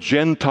before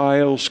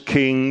Gentiles,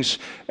 kings,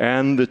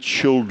 and the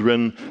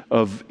children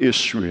of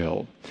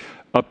Israel."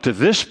 Up to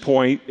this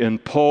point in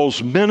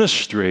Paul's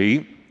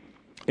ministry,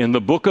 in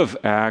the book of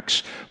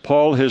Acts,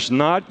 Paul has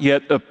not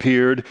yet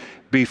appeared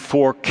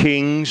before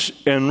kings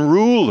and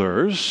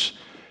rulers,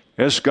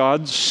 as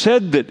God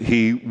said that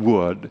he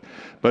would.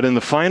 But in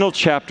the final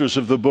chapters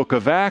of the book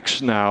of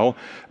Acts now,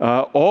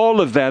 all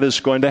of that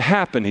is going to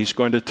happen. He's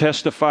going to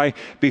testify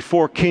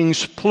before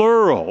kings,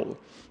 plural,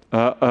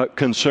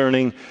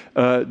 concerning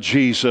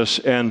Jesus,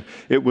 and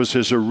it was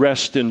his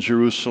arrest in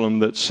Jerusalem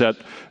that set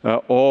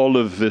all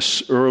of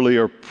this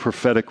earlier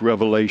prophetic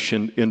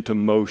revelation into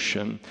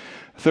motion.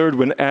 Third,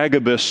 when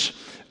Agabus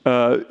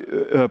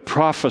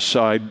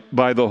prophesied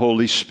by the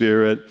Holy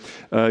Spirit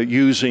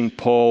using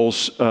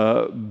Paul's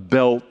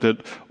belt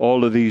that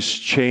all of these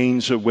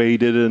chains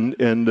awaited,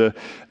 and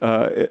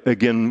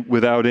again,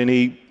 without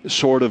any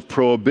sort of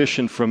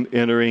prohibition from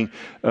entering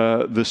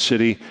the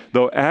city,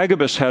 though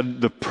Agabus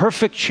had the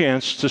perfect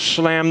chance to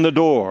slam the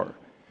door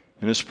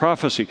in his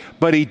prophecy,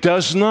 but he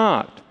does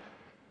not.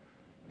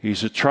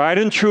 He's a tried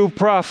and true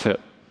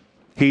prophet.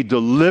 He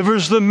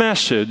delivers the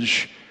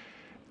message,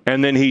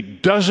 and then he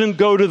doesn't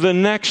go to the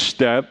next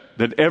step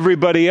that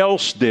everybody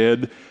else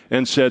did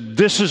and said,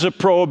 this is a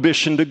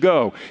prohibition to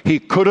go. He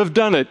could have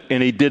done it,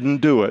 and he didn't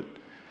do it.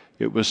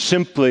 It was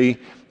simply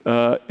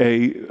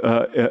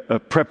a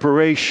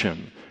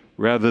preparation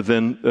rather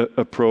than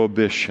a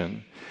prohibition.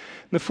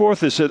 And the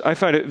fourth is that I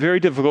find it very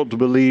difficult to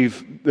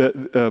believe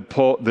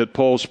that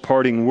Paul's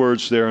parting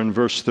words there in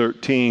verse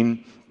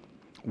 13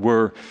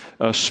 were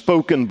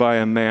spoken by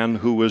a man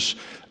who was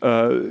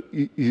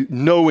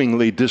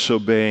knowingly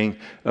disobeying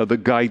the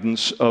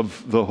guidance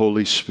of the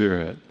Holy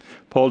Spirit.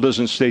 Paul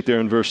doesn't state there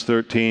in verse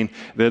 13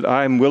 that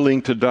I'm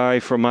willing to die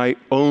for my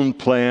own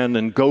plan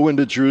and go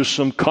into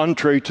Jerusalem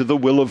contrary to the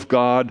will of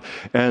God,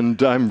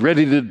 and I'm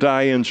ready to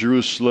die in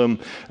Jerusalem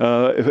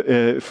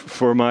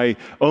for my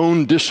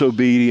own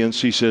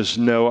disobedience. He says,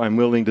 no, I'm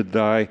willing to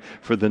die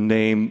for the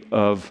name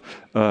of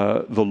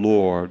the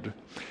Lord.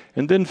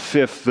 And then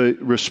fifth, the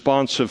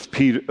response of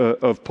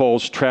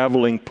Paul's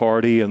traveling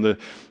party and the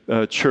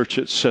church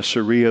at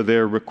Caesarea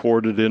there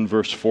recorded in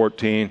verse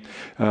 14.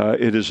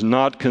 It is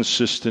not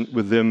consistent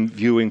with them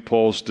viewing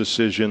Paul's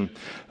decision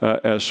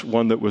as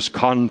one that was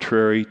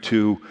contrary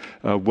to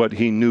what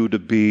he knew to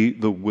be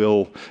the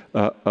will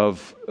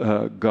of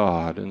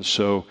God. And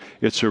so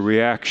it's a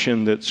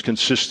reaction that's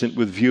consistent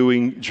with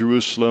viewing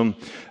Jerusalem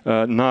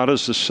not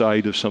as the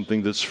site of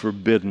something that's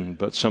forbidden,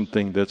 but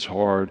something that's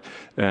hard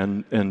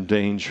and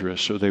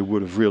dangerous. So they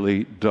would have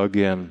really dug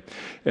in.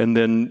 And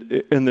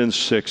then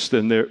sixth,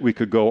 and there we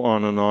could go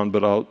on and on,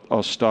 but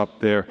I'll stop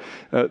there.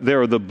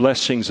 There are the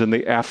blessings and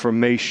the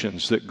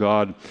affirmations that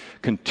God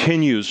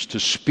continues to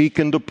speak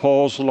into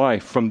Paul's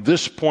life from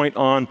this point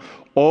on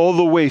all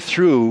the way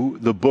through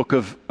the book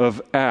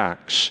of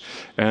Acts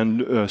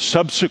and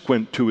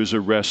subsequent to his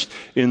arrest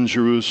in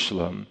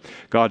Jerusalem.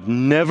 God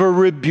never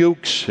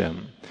rebukes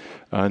him.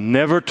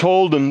 Never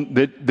told him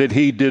that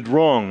he did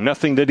wrong.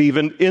 Nothing that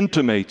even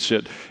intimates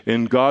it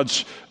in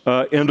God's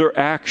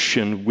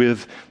interaction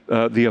with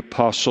the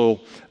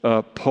Apostle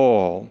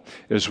Paul,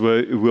 as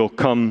we'll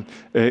come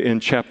in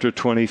chapter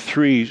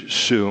 23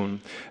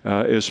 soon.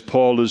 As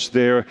Paul is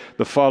there,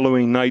 the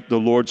following night the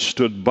Lord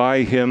stood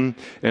by him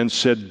and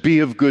said, "Be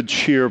of good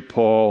cheer,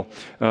 Paul,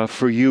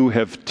 for you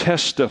have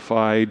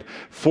testified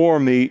for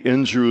me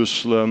in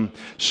Jerusalem,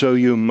 so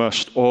you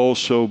must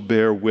also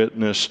bear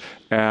witness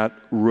at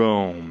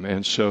Rome."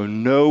 And so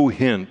no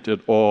hint at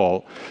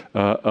all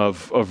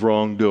of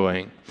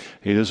wrongdoing.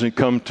 He doesn't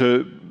come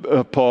to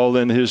Paul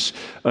in his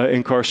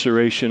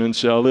incarceration and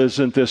say,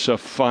 "Isn't this a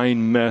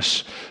fine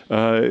mess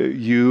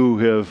you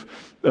have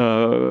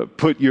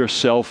put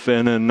yourself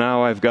in, and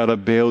now I've got to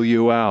bail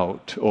you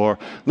out?" Or,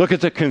 "Look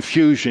at the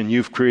confusion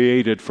you've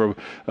created for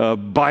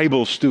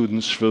Bible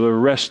students for the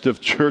rest of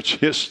church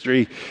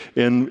history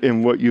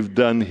in what you've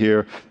done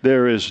here."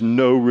 There is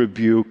no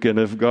rebuke, and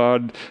if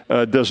God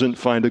doesn't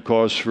find a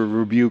cause for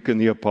rebuke in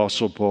the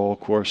Apostle Paul,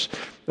 of course,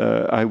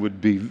 I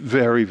would be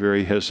very,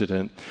 very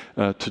hesitant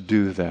to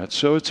do that.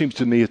 So it seems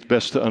to me it's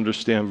best to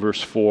understand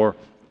verse 4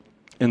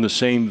 in the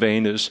same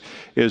vein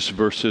as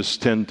verses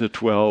 10 to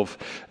 12,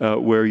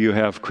 where you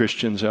have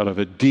Christians out of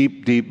a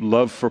deep, deep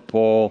love for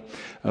Paul.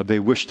 They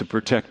wish to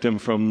protect him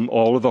from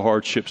all of the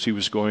hardships he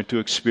was going to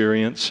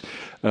experience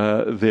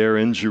there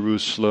in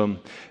Jerusalem.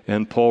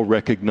 And Paul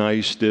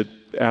recognized it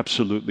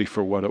absolutely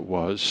for what it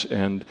was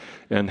and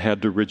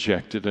had to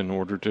reject it in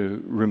order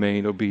to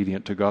remain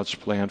obedient to God's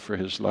plan for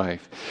his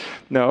life.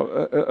 Now,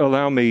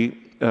 allow me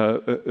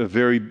a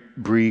very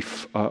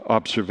brief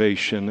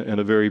observation and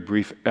a very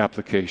brief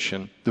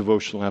application,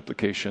 devotional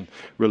application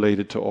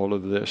related to all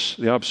of this.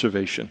 The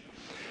observation.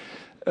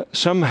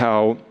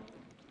 Somehow,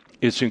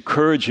 it's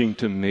encouraging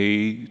to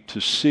me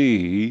to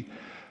see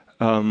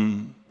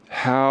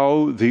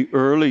how the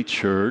early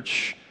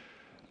church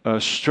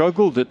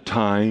struggled at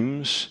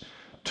times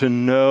to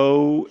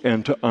know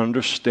and to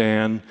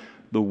understand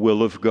the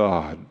will of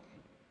God.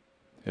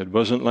 It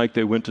wasn't like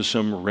they went to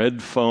some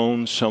red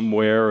phone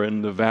somewhere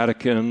in the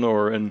Vatican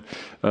or in,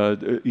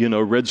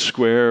 Red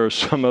Square or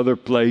some other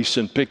place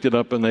and picked it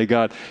up and they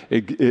got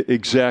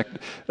exact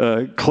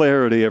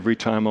clarity every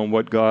time on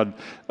what God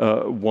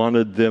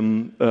wanted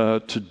them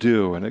to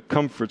do. And it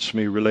comforts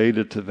me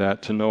related to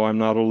that to know I'm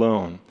not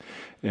alone.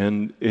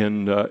 And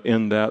in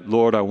that,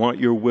 Lord, I want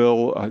your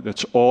will.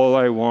 That's all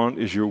I want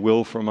is your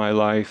will for my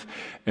life.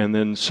 And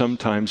then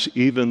sometimes,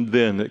 even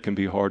then, it can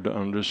be hard to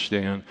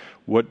understand.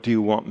 What do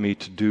you want me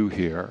to do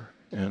here?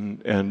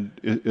 And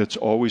it's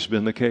always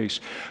been the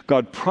case.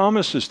 God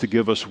promises to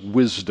give us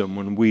wisdom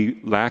when we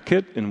lack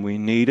it and we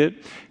need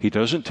it. He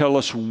doesn't tell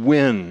us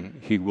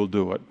when he will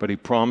do it, but he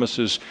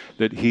promises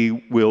that he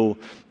will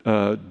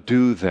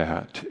do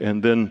that.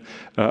 And then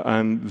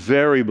I'm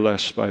very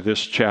blessed by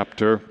this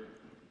chapter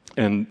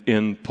and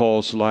in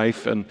Paul's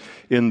life and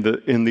in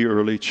the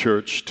early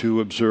church to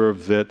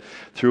observe that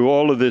through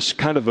all of this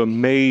kind of a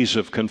maze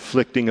of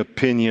conflicting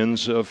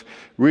opinions of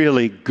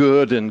really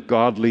good and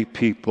godly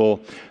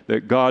people,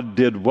 that God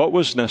did what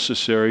was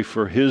necessary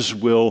for his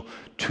will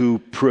to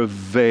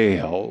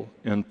prevail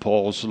in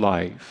Paul's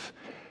life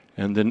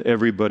and then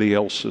everybody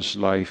else's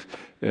life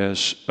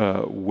as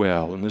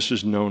well. And this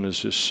is known as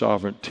his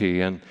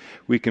sovereignty, and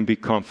we can be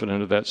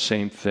confident of that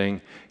same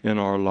thing in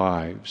our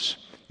lives.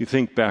 You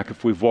think back,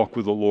 if we've walked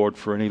with the Lord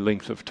for any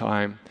length of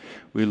time,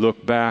 we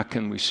look back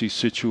and we see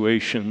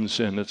situations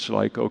and it's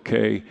like,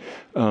 okay,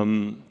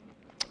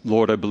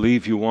 Lord, I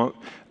believe you want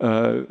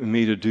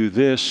me to do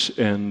this,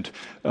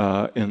 but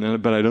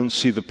I don't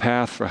see the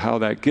path for how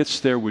that gets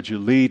there. Would you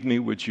lead me?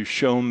 Would you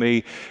show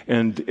me?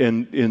 And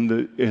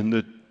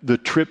in the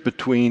trip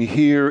between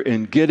here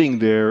and getting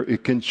there,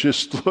 it can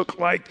just look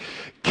like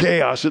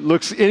chaos. It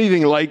looks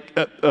anything like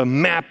a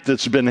map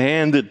that's been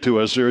handed to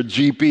us or a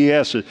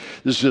GPS.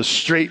 It's a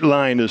straight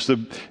line as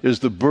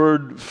the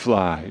bird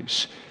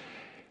flies.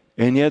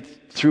 And yet,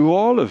 through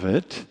all of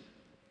it,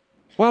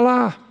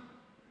 voila,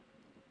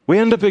 we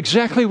end up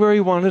exactly where he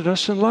wanted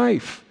us in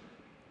life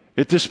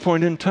at this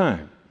point in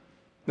time.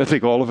 I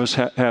think all of us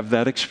have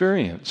that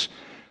experience.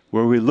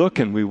 where we look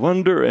and we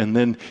wonder, and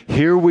then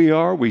here we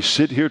are, we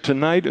sit here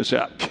tonight and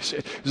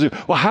say,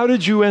 well, how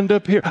did you end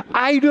up here?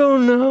 I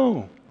don't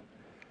know.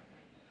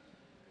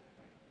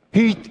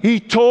 He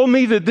told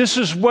me that this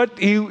is what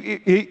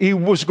he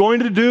was going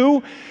to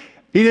do.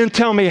 He didn't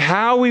tell me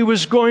how he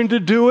was going to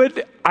do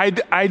it.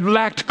 I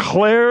lacked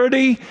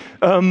clarity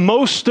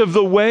most of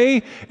the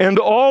way, and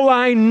all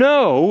I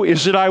know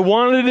is that I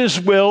wanted his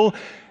will,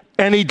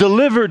 and he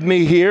delivered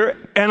me here,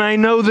 and I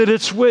know that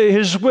it's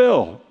his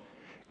will.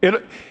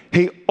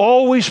 He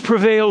always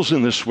prevails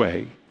in this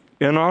way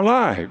in our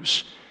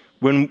lives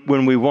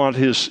when we want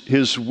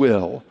his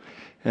will.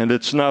 And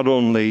it's not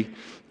only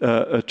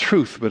a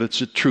truth, but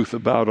it's a truth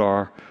about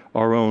our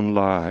own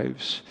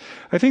lives.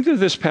 I think that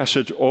this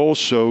passage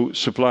also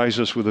supplies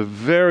us with a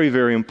very,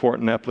 very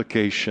important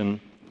application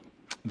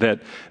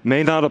that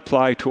may not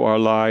apply to our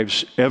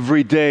lives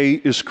every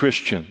day as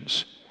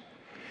Christians.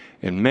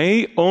 It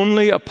may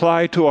only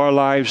apply to our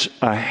lives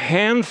a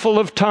handful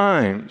of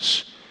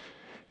times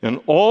in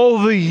all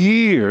the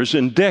years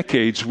and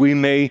decades we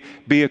may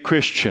be a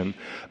Christian.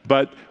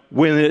 But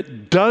when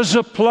it does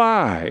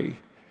apply,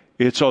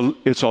 it's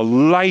a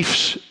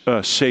life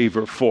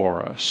saver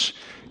for us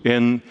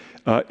in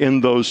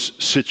those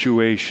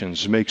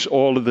situations. It makes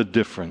all of the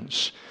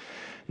difference.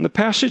 And the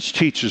passage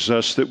teaches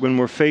us that when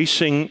we're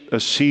facing a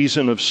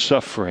season of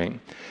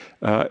suffering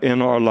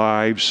in our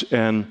lives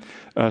and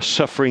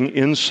suffering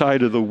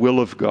inside of the will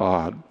of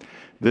God,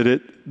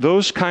 that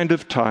those kind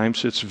of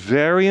times, it's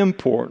very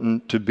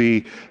important to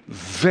be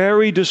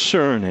very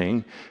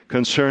discerning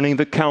concerning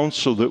the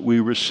counsel that we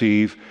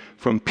receive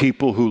from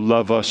people who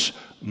love us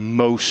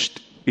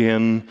most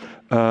in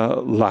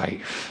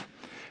life.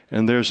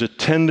 And there's a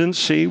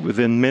tendency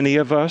within many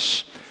of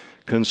us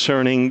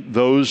concerning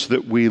those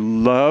that we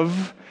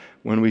love,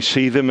 when we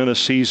see them in a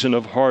season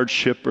of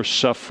hardship or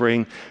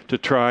suffering, to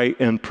try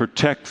and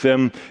protect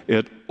them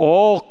at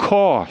all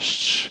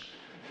costs,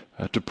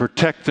 to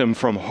protect them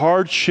from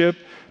hardship,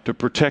 to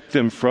protect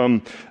them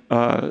from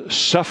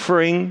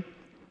suffering,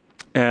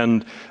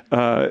 and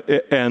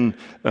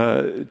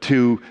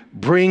to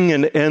bring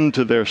an end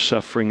to their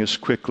suffering as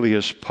quickly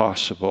as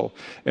possible,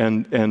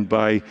 and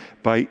by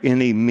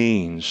any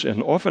means.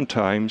 And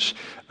oftentimes,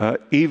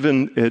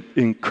 even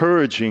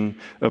encouraging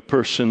a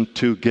person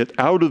to get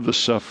out of the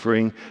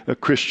suffering, a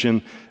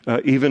Christian,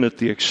 even at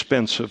the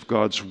expense of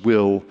God's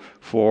will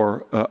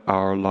for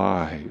our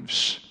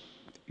lives.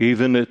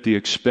 Even at the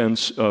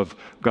expense of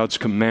God's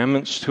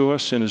commandments to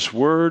us in His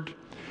Word.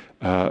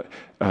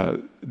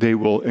 They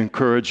will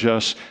encourage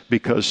us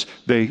because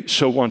they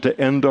so want to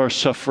end our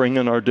suffering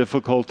and our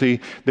difficulty.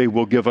 They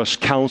will give us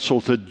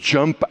counsel to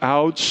jump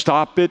out,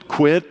 stop it,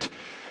 quit,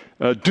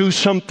 do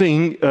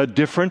something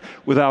different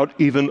without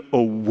even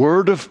a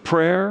word of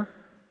prayer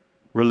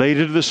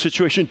related to the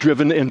situation,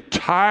 driven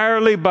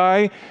entirely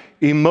by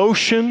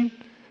emotion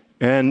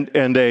and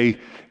an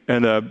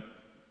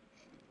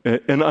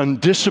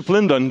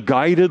undisciplined,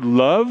 unguided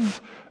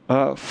love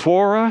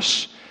for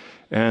us.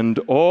 And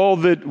all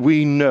that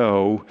we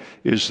know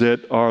is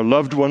that our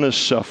loved one is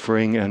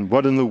suffering, and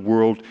what in the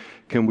world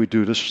can we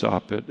do to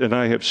stop it? And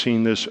I have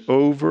seen this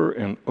over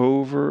and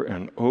over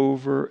and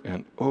over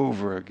and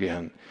over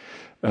again,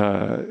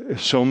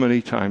 so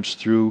many times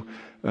through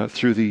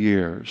the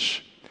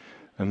years.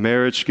 A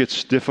marriage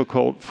gets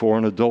difficult for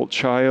an adult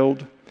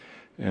child,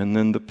 and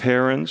then the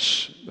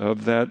parents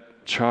of that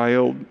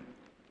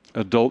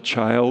adult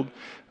child,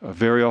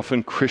 very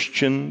often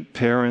Christian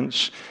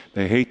parents,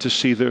 they hate to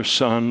see their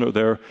son or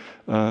their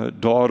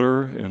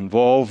daughter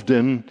involved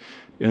in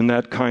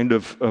that kind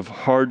of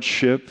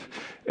hardship,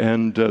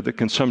 and that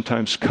can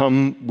sometimes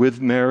come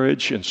with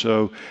marriage. And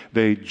so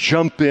they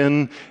jump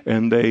in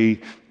and they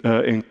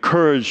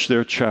encourage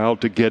their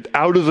child to get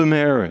out of the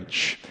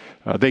marriage.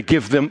 They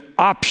give them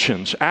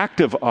options,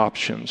 active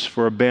options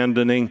for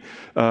abandoning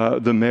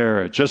the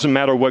marriage. Doesn't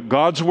matter what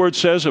God's Word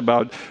says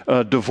about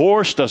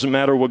divorce. Doesn't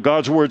matter what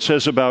God's Word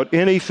says about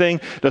anything.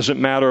 Doesn't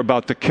matter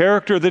about the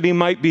character that He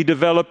might be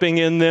developing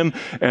in them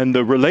and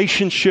the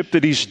relationship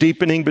that He's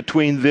deepening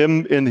between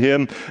them and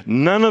Him.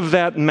 None of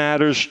that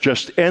matters.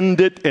 Just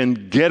end it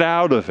and get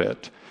out of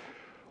it.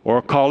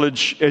 Or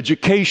college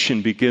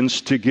education begins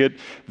to get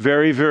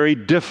very, very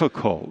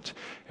difficult.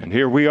 And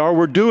here we are,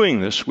 we're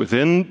doing this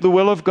within the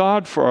will of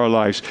God for our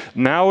lives.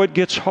 Now it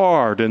gets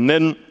hard, and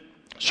then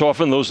so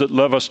often those that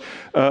love us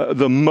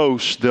the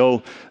most,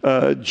 they'll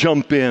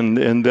jump in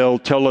and they'll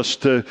tell us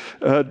to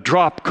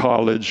drop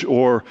college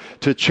or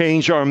to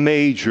change our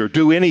major,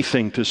 do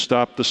anything to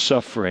stop the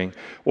suffering.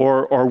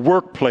 Or our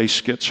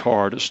workplace gets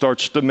hard. It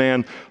starts to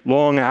demand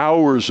long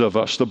hours of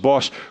us. The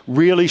boss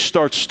really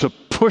starts to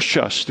push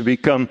us to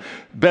become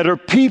better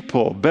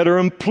people, better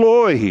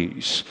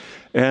employees.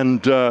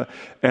 And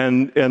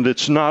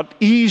it's not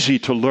easy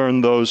to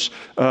learn those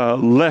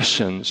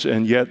lessons.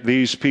 And yet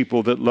these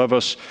people that love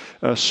us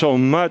so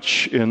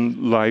much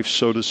in life,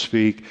 so to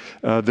speak,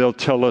 they'll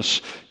tell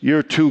us,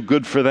 you're too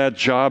good for that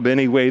job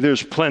anyway.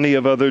 There's plenty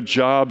of other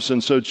jobs,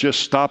 and so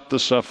just stop the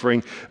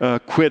suffering,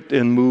 quit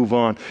and move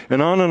on.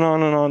 And on and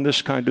on and on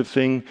this kind of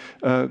thing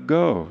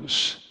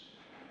goes.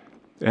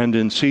 And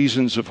in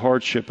seasons of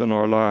hardship in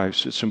our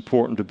lives, it's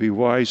important to be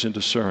wise and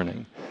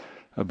discerning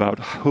about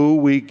who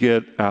we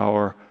get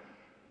our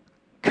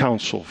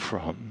counsel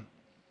from,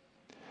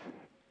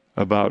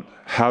 about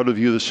how to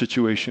view the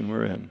situation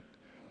we're in.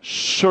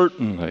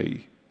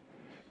 Certainly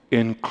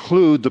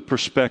include the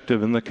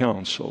perspective and the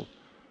counsel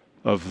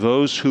of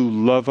those who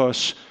love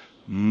us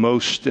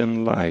most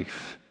in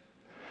life,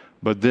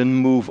 but then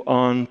move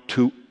on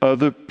to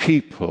other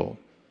people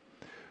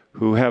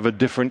who have a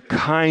different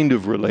kind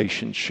of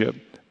relationship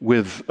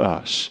with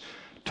us,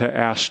 to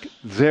ask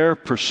their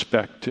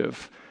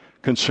perspective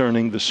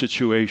concerning the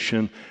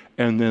situation,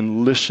 and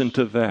then listen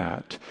to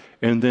that,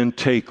 and then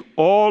take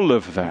all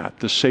of that,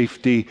 the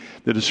safety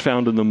that is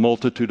found in the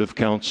multitude of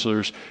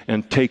counselors,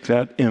 and take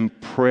that in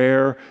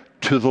prayer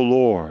to the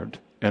Lord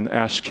and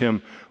ask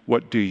Him,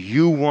 what do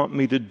you want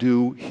me to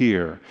do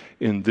here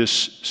in this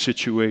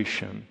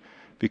situation?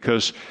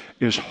 Because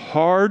as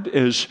hard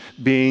as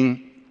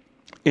being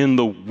in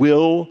the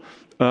will,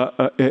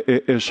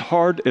 as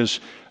hard as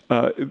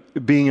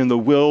being in the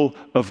will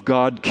of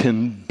God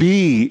can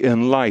be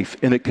in life,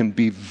 and it can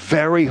be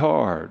very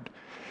hard,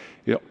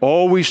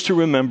 always to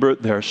remember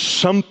there's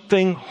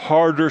something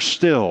harder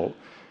still,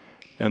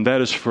 and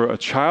that is for a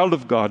child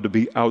of God to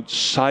be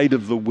outside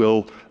of the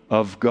will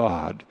of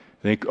God.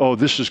 Think, oh,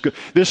 this is good.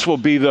 This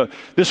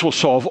will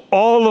solve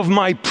all of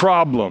my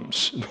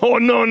problems. Oh,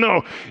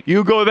 no.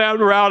 You go that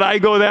route, I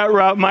go that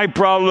route. My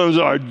problems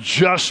are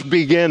just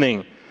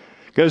beginning.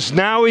 Because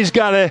now He's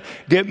got to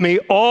get me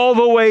all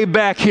the way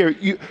back here.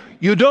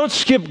 You don't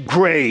skip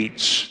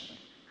grades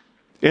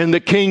in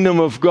the kingdom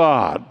of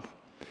God.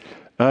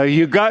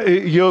 He'll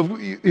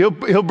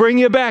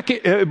bring us back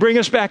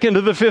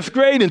into the 5th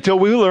grade until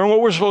we learn what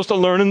we're supposed to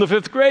learn in the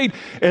 5th grade,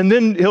 and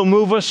then He'll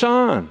move us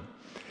on.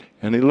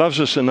 And He loves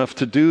us enough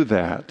to do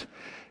that,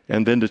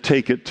 and then to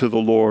take it to the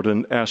Lord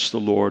and ask the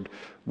Lord,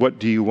 what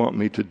do you want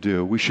me to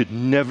do? We should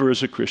never,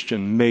 as a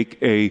Christian,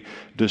 make a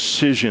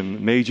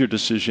decision, major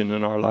decision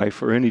in our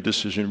life, or any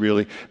decision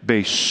really,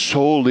 based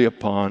solely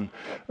upon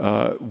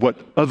what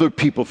other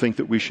people think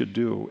that we should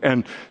do,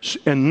 and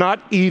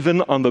not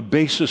even on the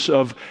basis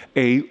of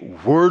a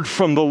word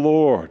from the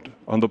Lord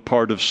on the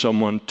part of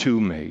someone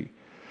to me.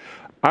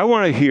 I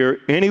want to hear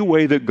any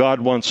way that God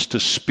wants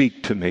to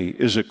speak to me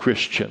as a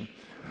Christian.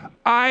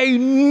 I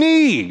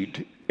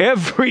need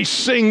every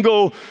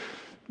single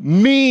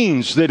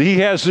means that He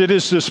has at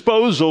His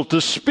disposal to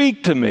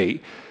speak to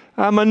me.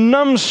 I'm a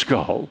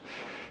numbskull,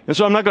 and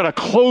so I'm not going to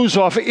close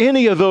off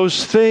any of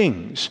those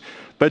things.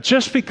 But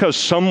just because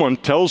someone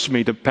tells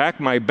me to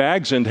pack my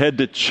bags and head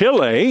to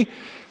Chile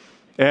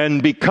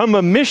and become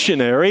a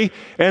missionary,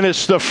 and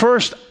it's the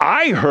first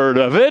I heard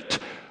of it,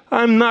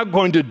 I'm not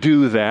going to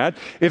do that.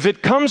 If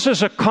it comes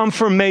as a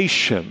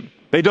confirmation,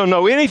 they don't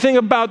know anything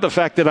about the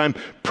fact that I'm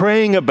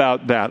praying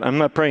about that. I'm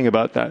not praying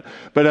about that,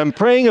 but I'm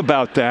praying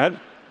about that.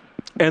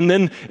 And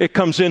then it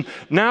comes in.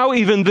 Now,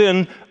 even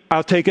then,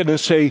 I'll take it and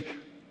say,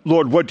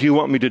 Lord, what do you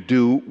want me to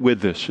do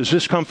with this? Is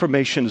this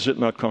confirmation? Is it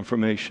not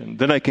confirmation?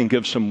 Then I can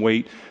give some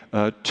weight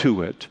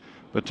to it.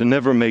 But to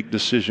never make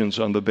decisions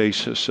on the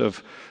basis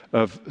of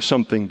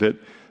something that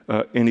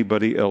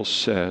anybody else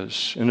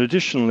says. And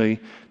additionally,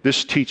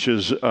 this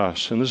teaches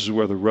us, and this is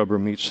where the rubber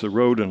meets the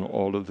road in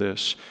all of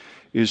this,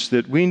 is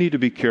that we need to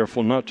be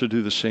careful not to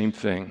do the same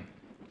thing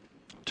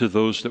to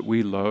those that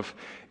we love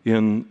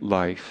in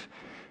life.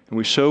 And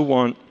we so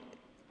want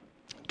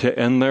to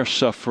end their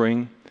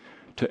suffering,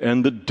 to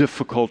end the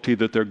difficulty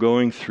that they're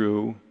going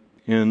through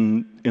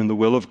in the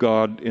will of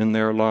God in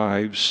their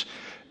lives,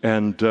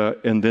 and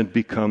then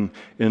become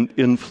an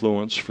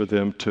influence for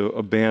them to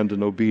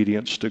abandon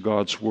obedience to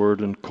God's word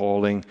and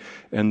calling,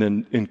 and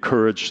then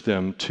encourage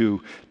them to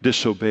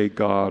disobey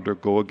God or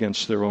go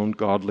against their own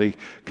godly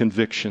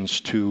convictions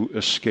to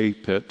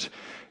escape it.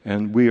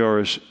 And we are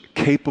as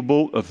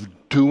capable of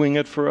doing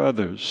it for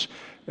others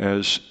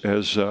as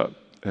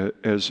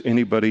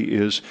anybody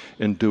is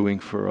in doing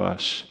for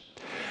us.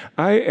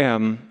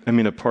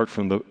 Apart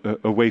from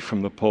away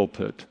from the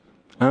pulpit,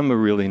 I'm a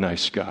really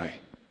nice guy.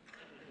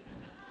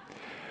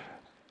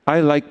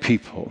 I like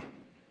people,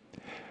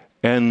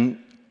 and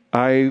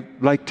I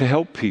like to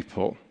help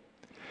people,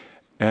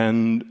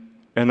 and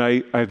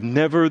I've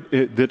never,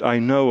 that I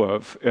know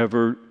of,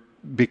 ever,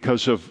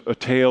 because of a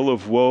tale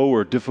of woe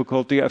or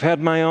difficulty, I've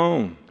had my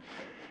own.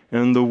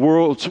 And the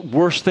world's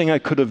worst thing I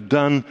could have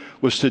done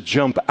was to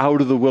jump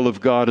out of the will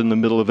of God in the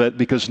middle of it,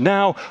 because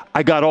now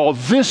I got all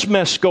this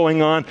mess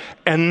going on,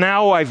 and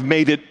now I've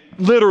made it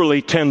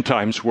literally 10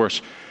 times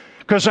worse,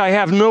 because I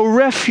have no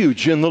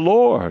refuge in the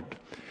Lord.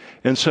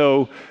 And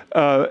so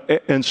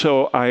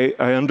I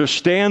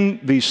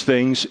understand these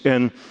things,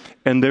 and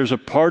there's a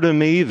part of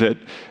me that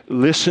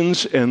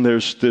listens, and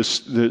there's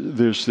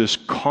this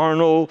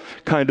carnal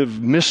kind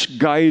of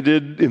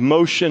misguided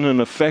emotion and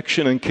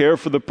affection and care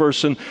for the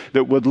person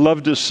that would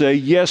love to say,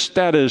 yes,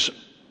 that is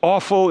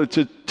awful, it's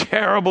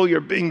terrible,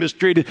 you're being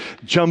mistreated,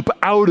 jump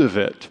out of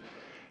it.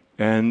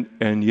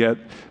 And yet,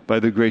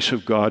 by the grace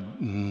of God,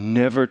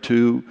 never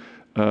to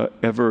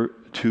ever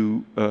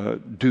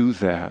to do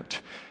that.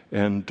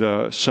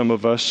 And some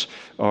of us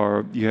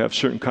you have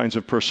certain kinds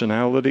of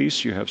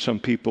personalities. You have some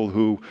people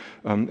who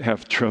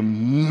have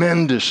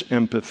tremendous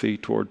empathy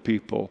toward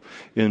people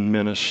in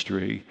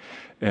ministry.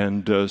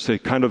 And they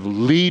kind of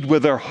lead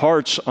with their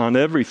hearts on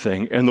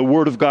everything, and the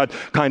Word of God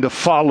kind of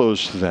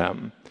follows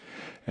them.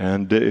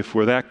 And if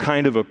we're that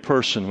kind of a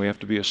person, we have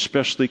to be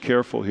especially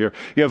careful here.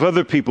 You have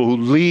other people who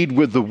lead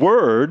with the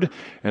Word,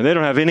 and they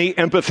don't have any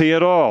empathy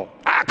at all.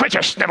 Quit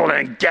your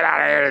sniveling, get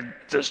out of here,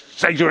 just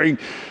sanctuary.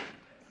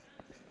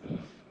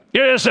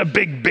 You're just a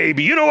big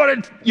baby. You know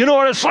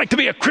what it's like to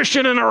be a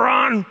Christian in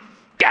Iran?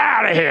 Get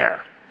out of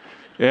here.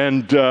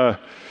 And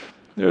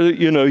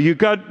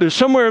there's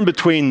somewhere in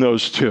between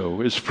those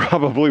two is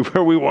probably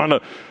where we want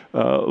to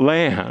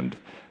land.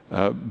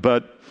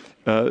 But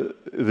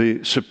the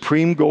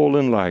supreme goal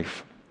in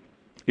life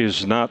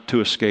is not to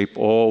escape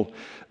all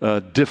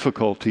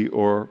difficulty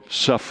or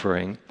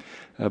suffering,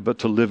 but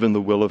to live in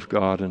the will of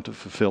God and to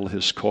fulfill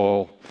His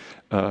call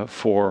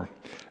for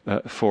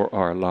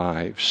our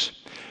lives.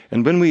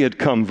 And when we had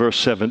come, verse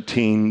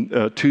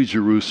 17, to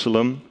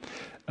Jerusalem,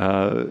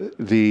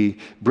 the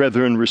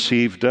brethren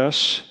received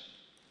us.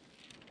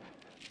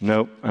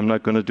 No, I'm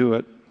not going to do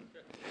it.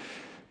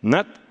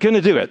 Not going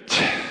to do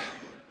it.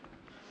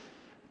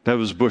 That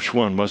was Bush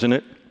 1, wasn't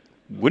it?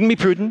 Wouldn't be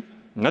prudent.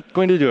 Not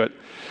going to do it.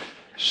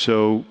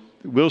 So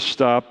we'll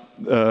stop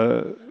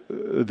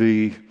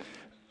the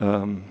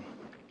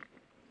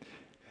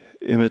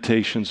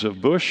imitations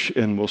of Bush,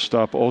 and we'll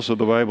stop also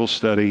the Bible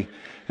study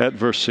at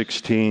verse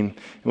 16. And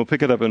we'll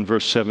pick it up in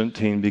verse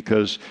 17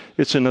 because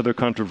it's another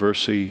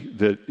controversy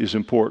that is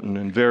important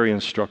and very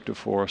instructive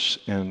for us,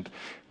 and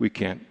we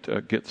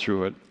can't get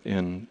through it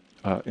in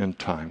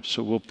time.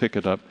 So we'll pick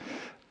it up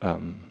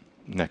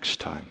next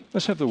time.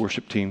 Let's have the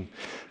worship team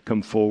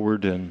come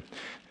forward, and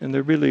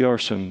there really are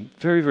some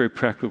very, very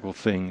practical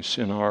things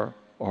in our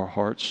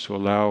hearts to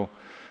allow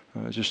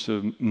just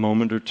a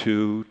moment or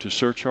two to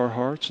search our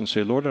hearts and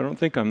say, Lord, I don't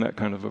think I'm that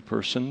kind of a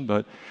person,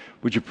 but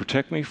would you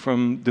protect me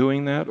from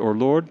doing that? Or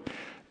Lord,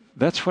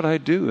 that's what I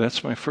do.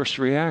 That's my first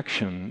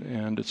reaction,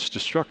 and it's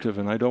destructive,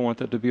 and I don't want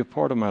that to be a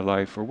part of my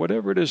life, or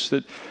whatever it is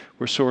that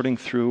we're sorting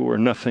through, or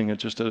nothing.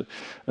 It's just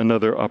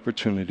another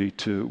opportunity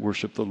to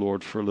worship the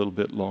Lord for a little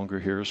bit longer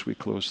here as we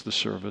close the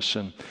service,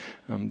 and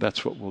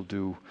that's what we'll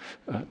do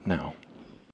now.